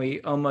through that, and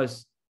we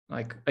almost,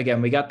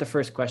 we got the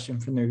first question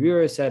from the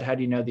reviewer, said, how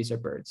do you know these are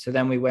birds? So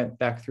then we went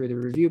back through the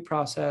review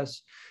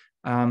process.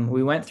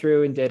 We went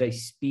through and did a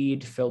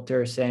speed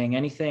filter saying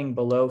anything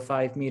below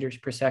 5 meters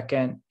per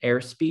second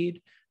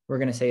airspeed, we're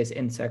going to say is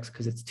insects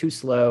because it's too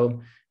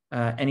slow.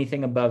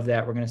 Anything above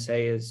that, we're going to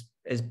say is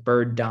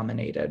bird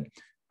dominated.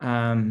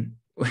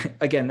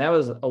 Again, that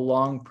was a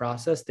long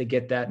process to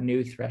get that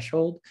new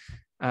threshold.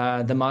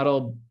 The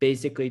model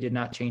basically did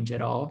not change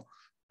at all.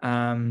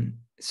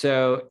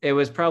 So it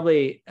was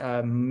probably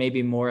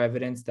maybe more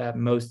evidence that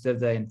most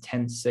of the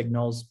intense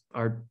signals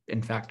are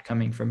in fact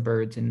coming from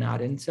birds and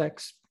not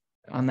insects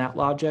on that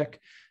logic.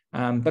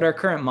 But our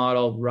current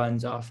model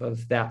runs off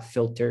of that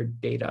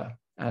filtered data.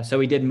 So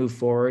we did move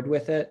forward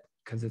with it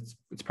because it's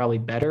probably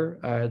better,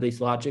 at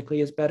least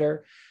logically is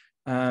better.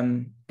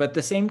 But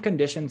the same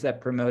conditions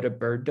that promote a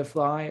bird to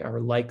fly are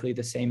likely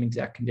the same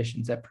exact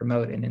conditions that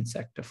promote an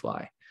insect to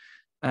fly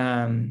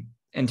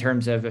in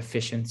terms of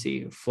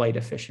efficiency, flight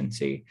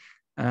efficiency.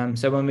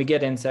 So when we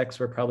get insects,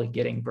 we're probably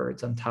getting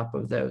birds on top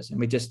of those. And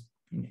we just,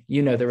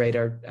 you know, the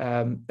radar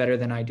better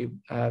than I do,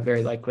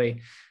 very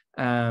likely.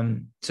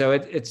 So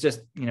it's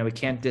just, you know, we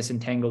can't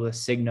disentangle the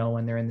signal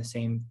when they're in the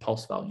same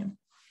pulse volume.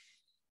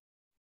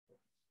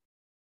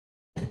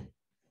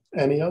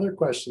 Any other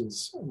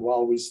questions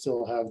while we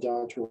still have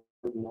Dr.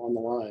 Horton on the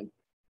line?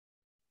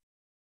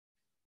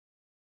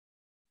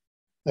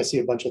 I see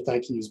a bunch of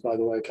thank yous, by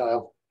the way,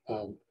 Kyle.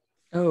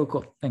 Oh,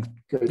 cool. Thanks.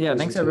 Yeah,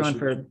 thanks everyone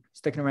for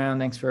sticking around.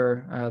 Thanks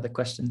for the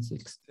questions.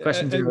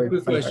 Questions are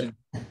quick question.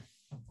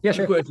 Yeah,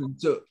 sure. Question.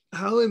 So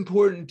how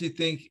important do you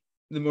think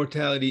the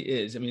mortality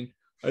is? I mean,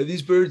 are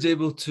these birds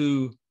able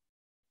to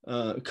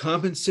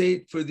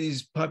compensate for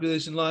these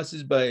population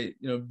losses by,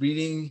 you know,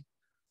 breeding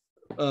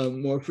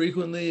more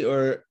frequently,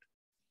 or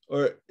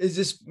is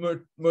this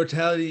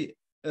mortality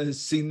a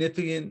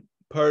significant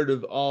part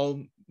of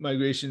all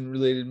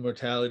migration-related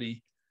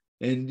mortality?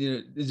 And, you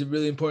know, is it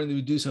really important that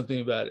we do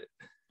something about it?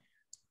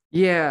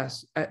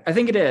 Yes, I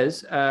think it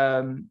is.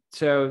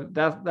 So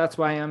that's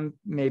why I'm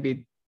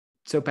maybe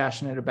so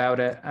passionate about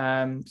it.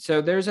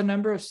 So there's a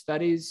number of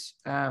studies.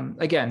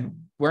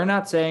 Again, we're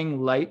not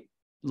saying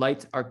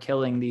lights are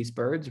killing these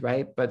birds,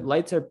 right? But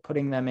lights are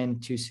putting them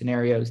into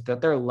scenarios that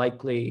they're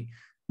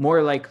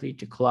more likely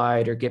to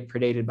collide or get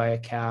predated by a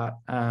cat.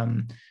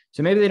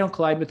 So maybe they don't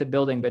collide with the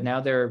building, but now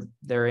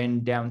they're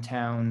in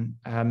downtown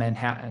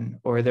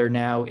Manhattan, or they're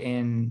now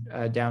in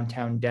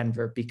downtown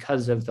Denver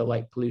because of the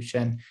light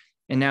pollution.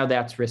 And now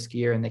that's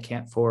riskier and they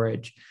can't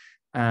forage.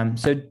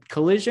 So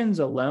collisions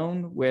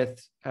alone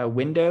with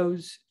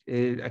windows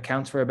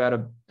accounts for about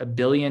a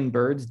billion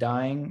birds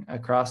dying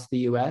across the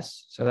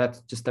US. So that's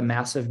just a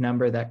massive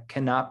number that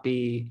cannot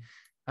be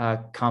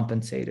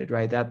compensated,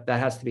 right? That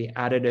has to be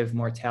additive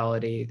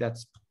mortality.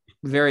 That's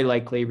very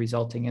likely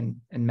resulting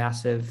in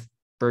massive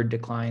bird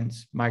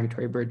declines,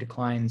 migratory bird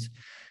declines.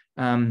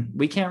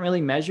 We can't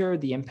really measure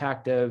the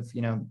impact of,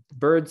 you know,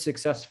 bird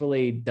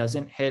successfully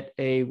doesn't hit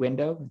a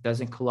window,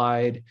 doesn't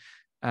collide,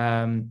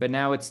 but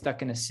now it's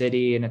stuck in a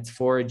city and it's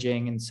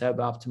foraging in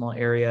suboptimal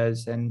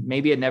areas, and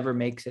maybe it never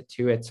makes it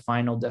to its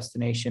final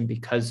destination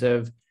because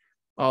of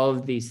all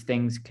of these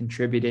things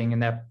contributing,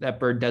 and that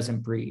bird doesn't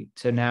breed.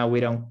 So now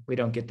we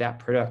don't get that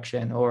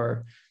production,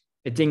 or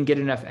it didn't get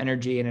enough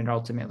energy and it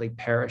ultimately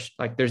perished.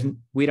 Like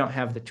we don't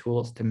have the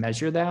tools to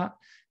measure that,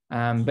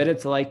 but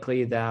it's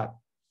likely that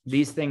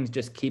these things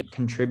just keep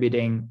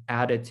contributing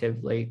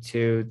additively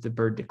to the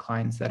bird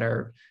declines that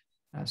are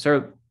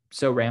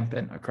so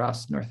rampant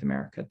across North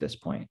America at this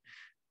point.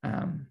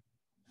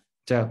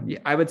 So yeah,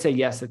 I would say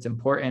yes, it's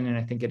important, and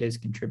I think it is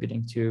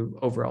contributing to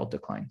overall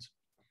declines.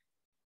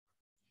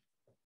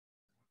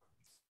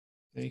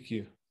 Thank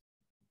you.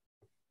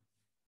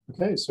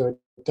 Okay, so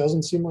it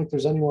doesn't seem like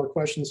there's any more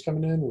questions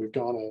coming in. We've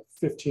gone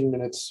 15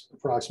 minutes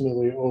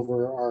approximately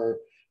over our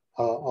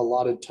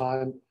allotted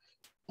time.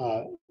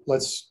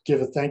 Let's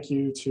give a thank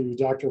you to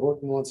Dr.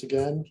 Horton once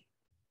again.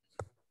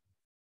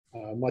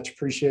 Much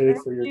appreciated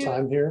for your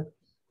time here.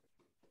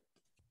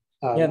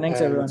 Yeah,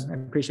 thanks everyone. I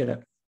appreciate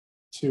it.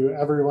 To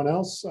everyone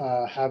else,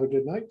 have a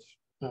good night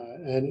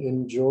and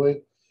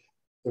enjoy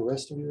the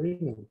rest of your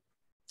evening.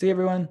 See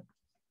everyone.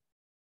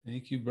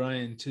 Thank you,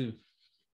 Brian, too.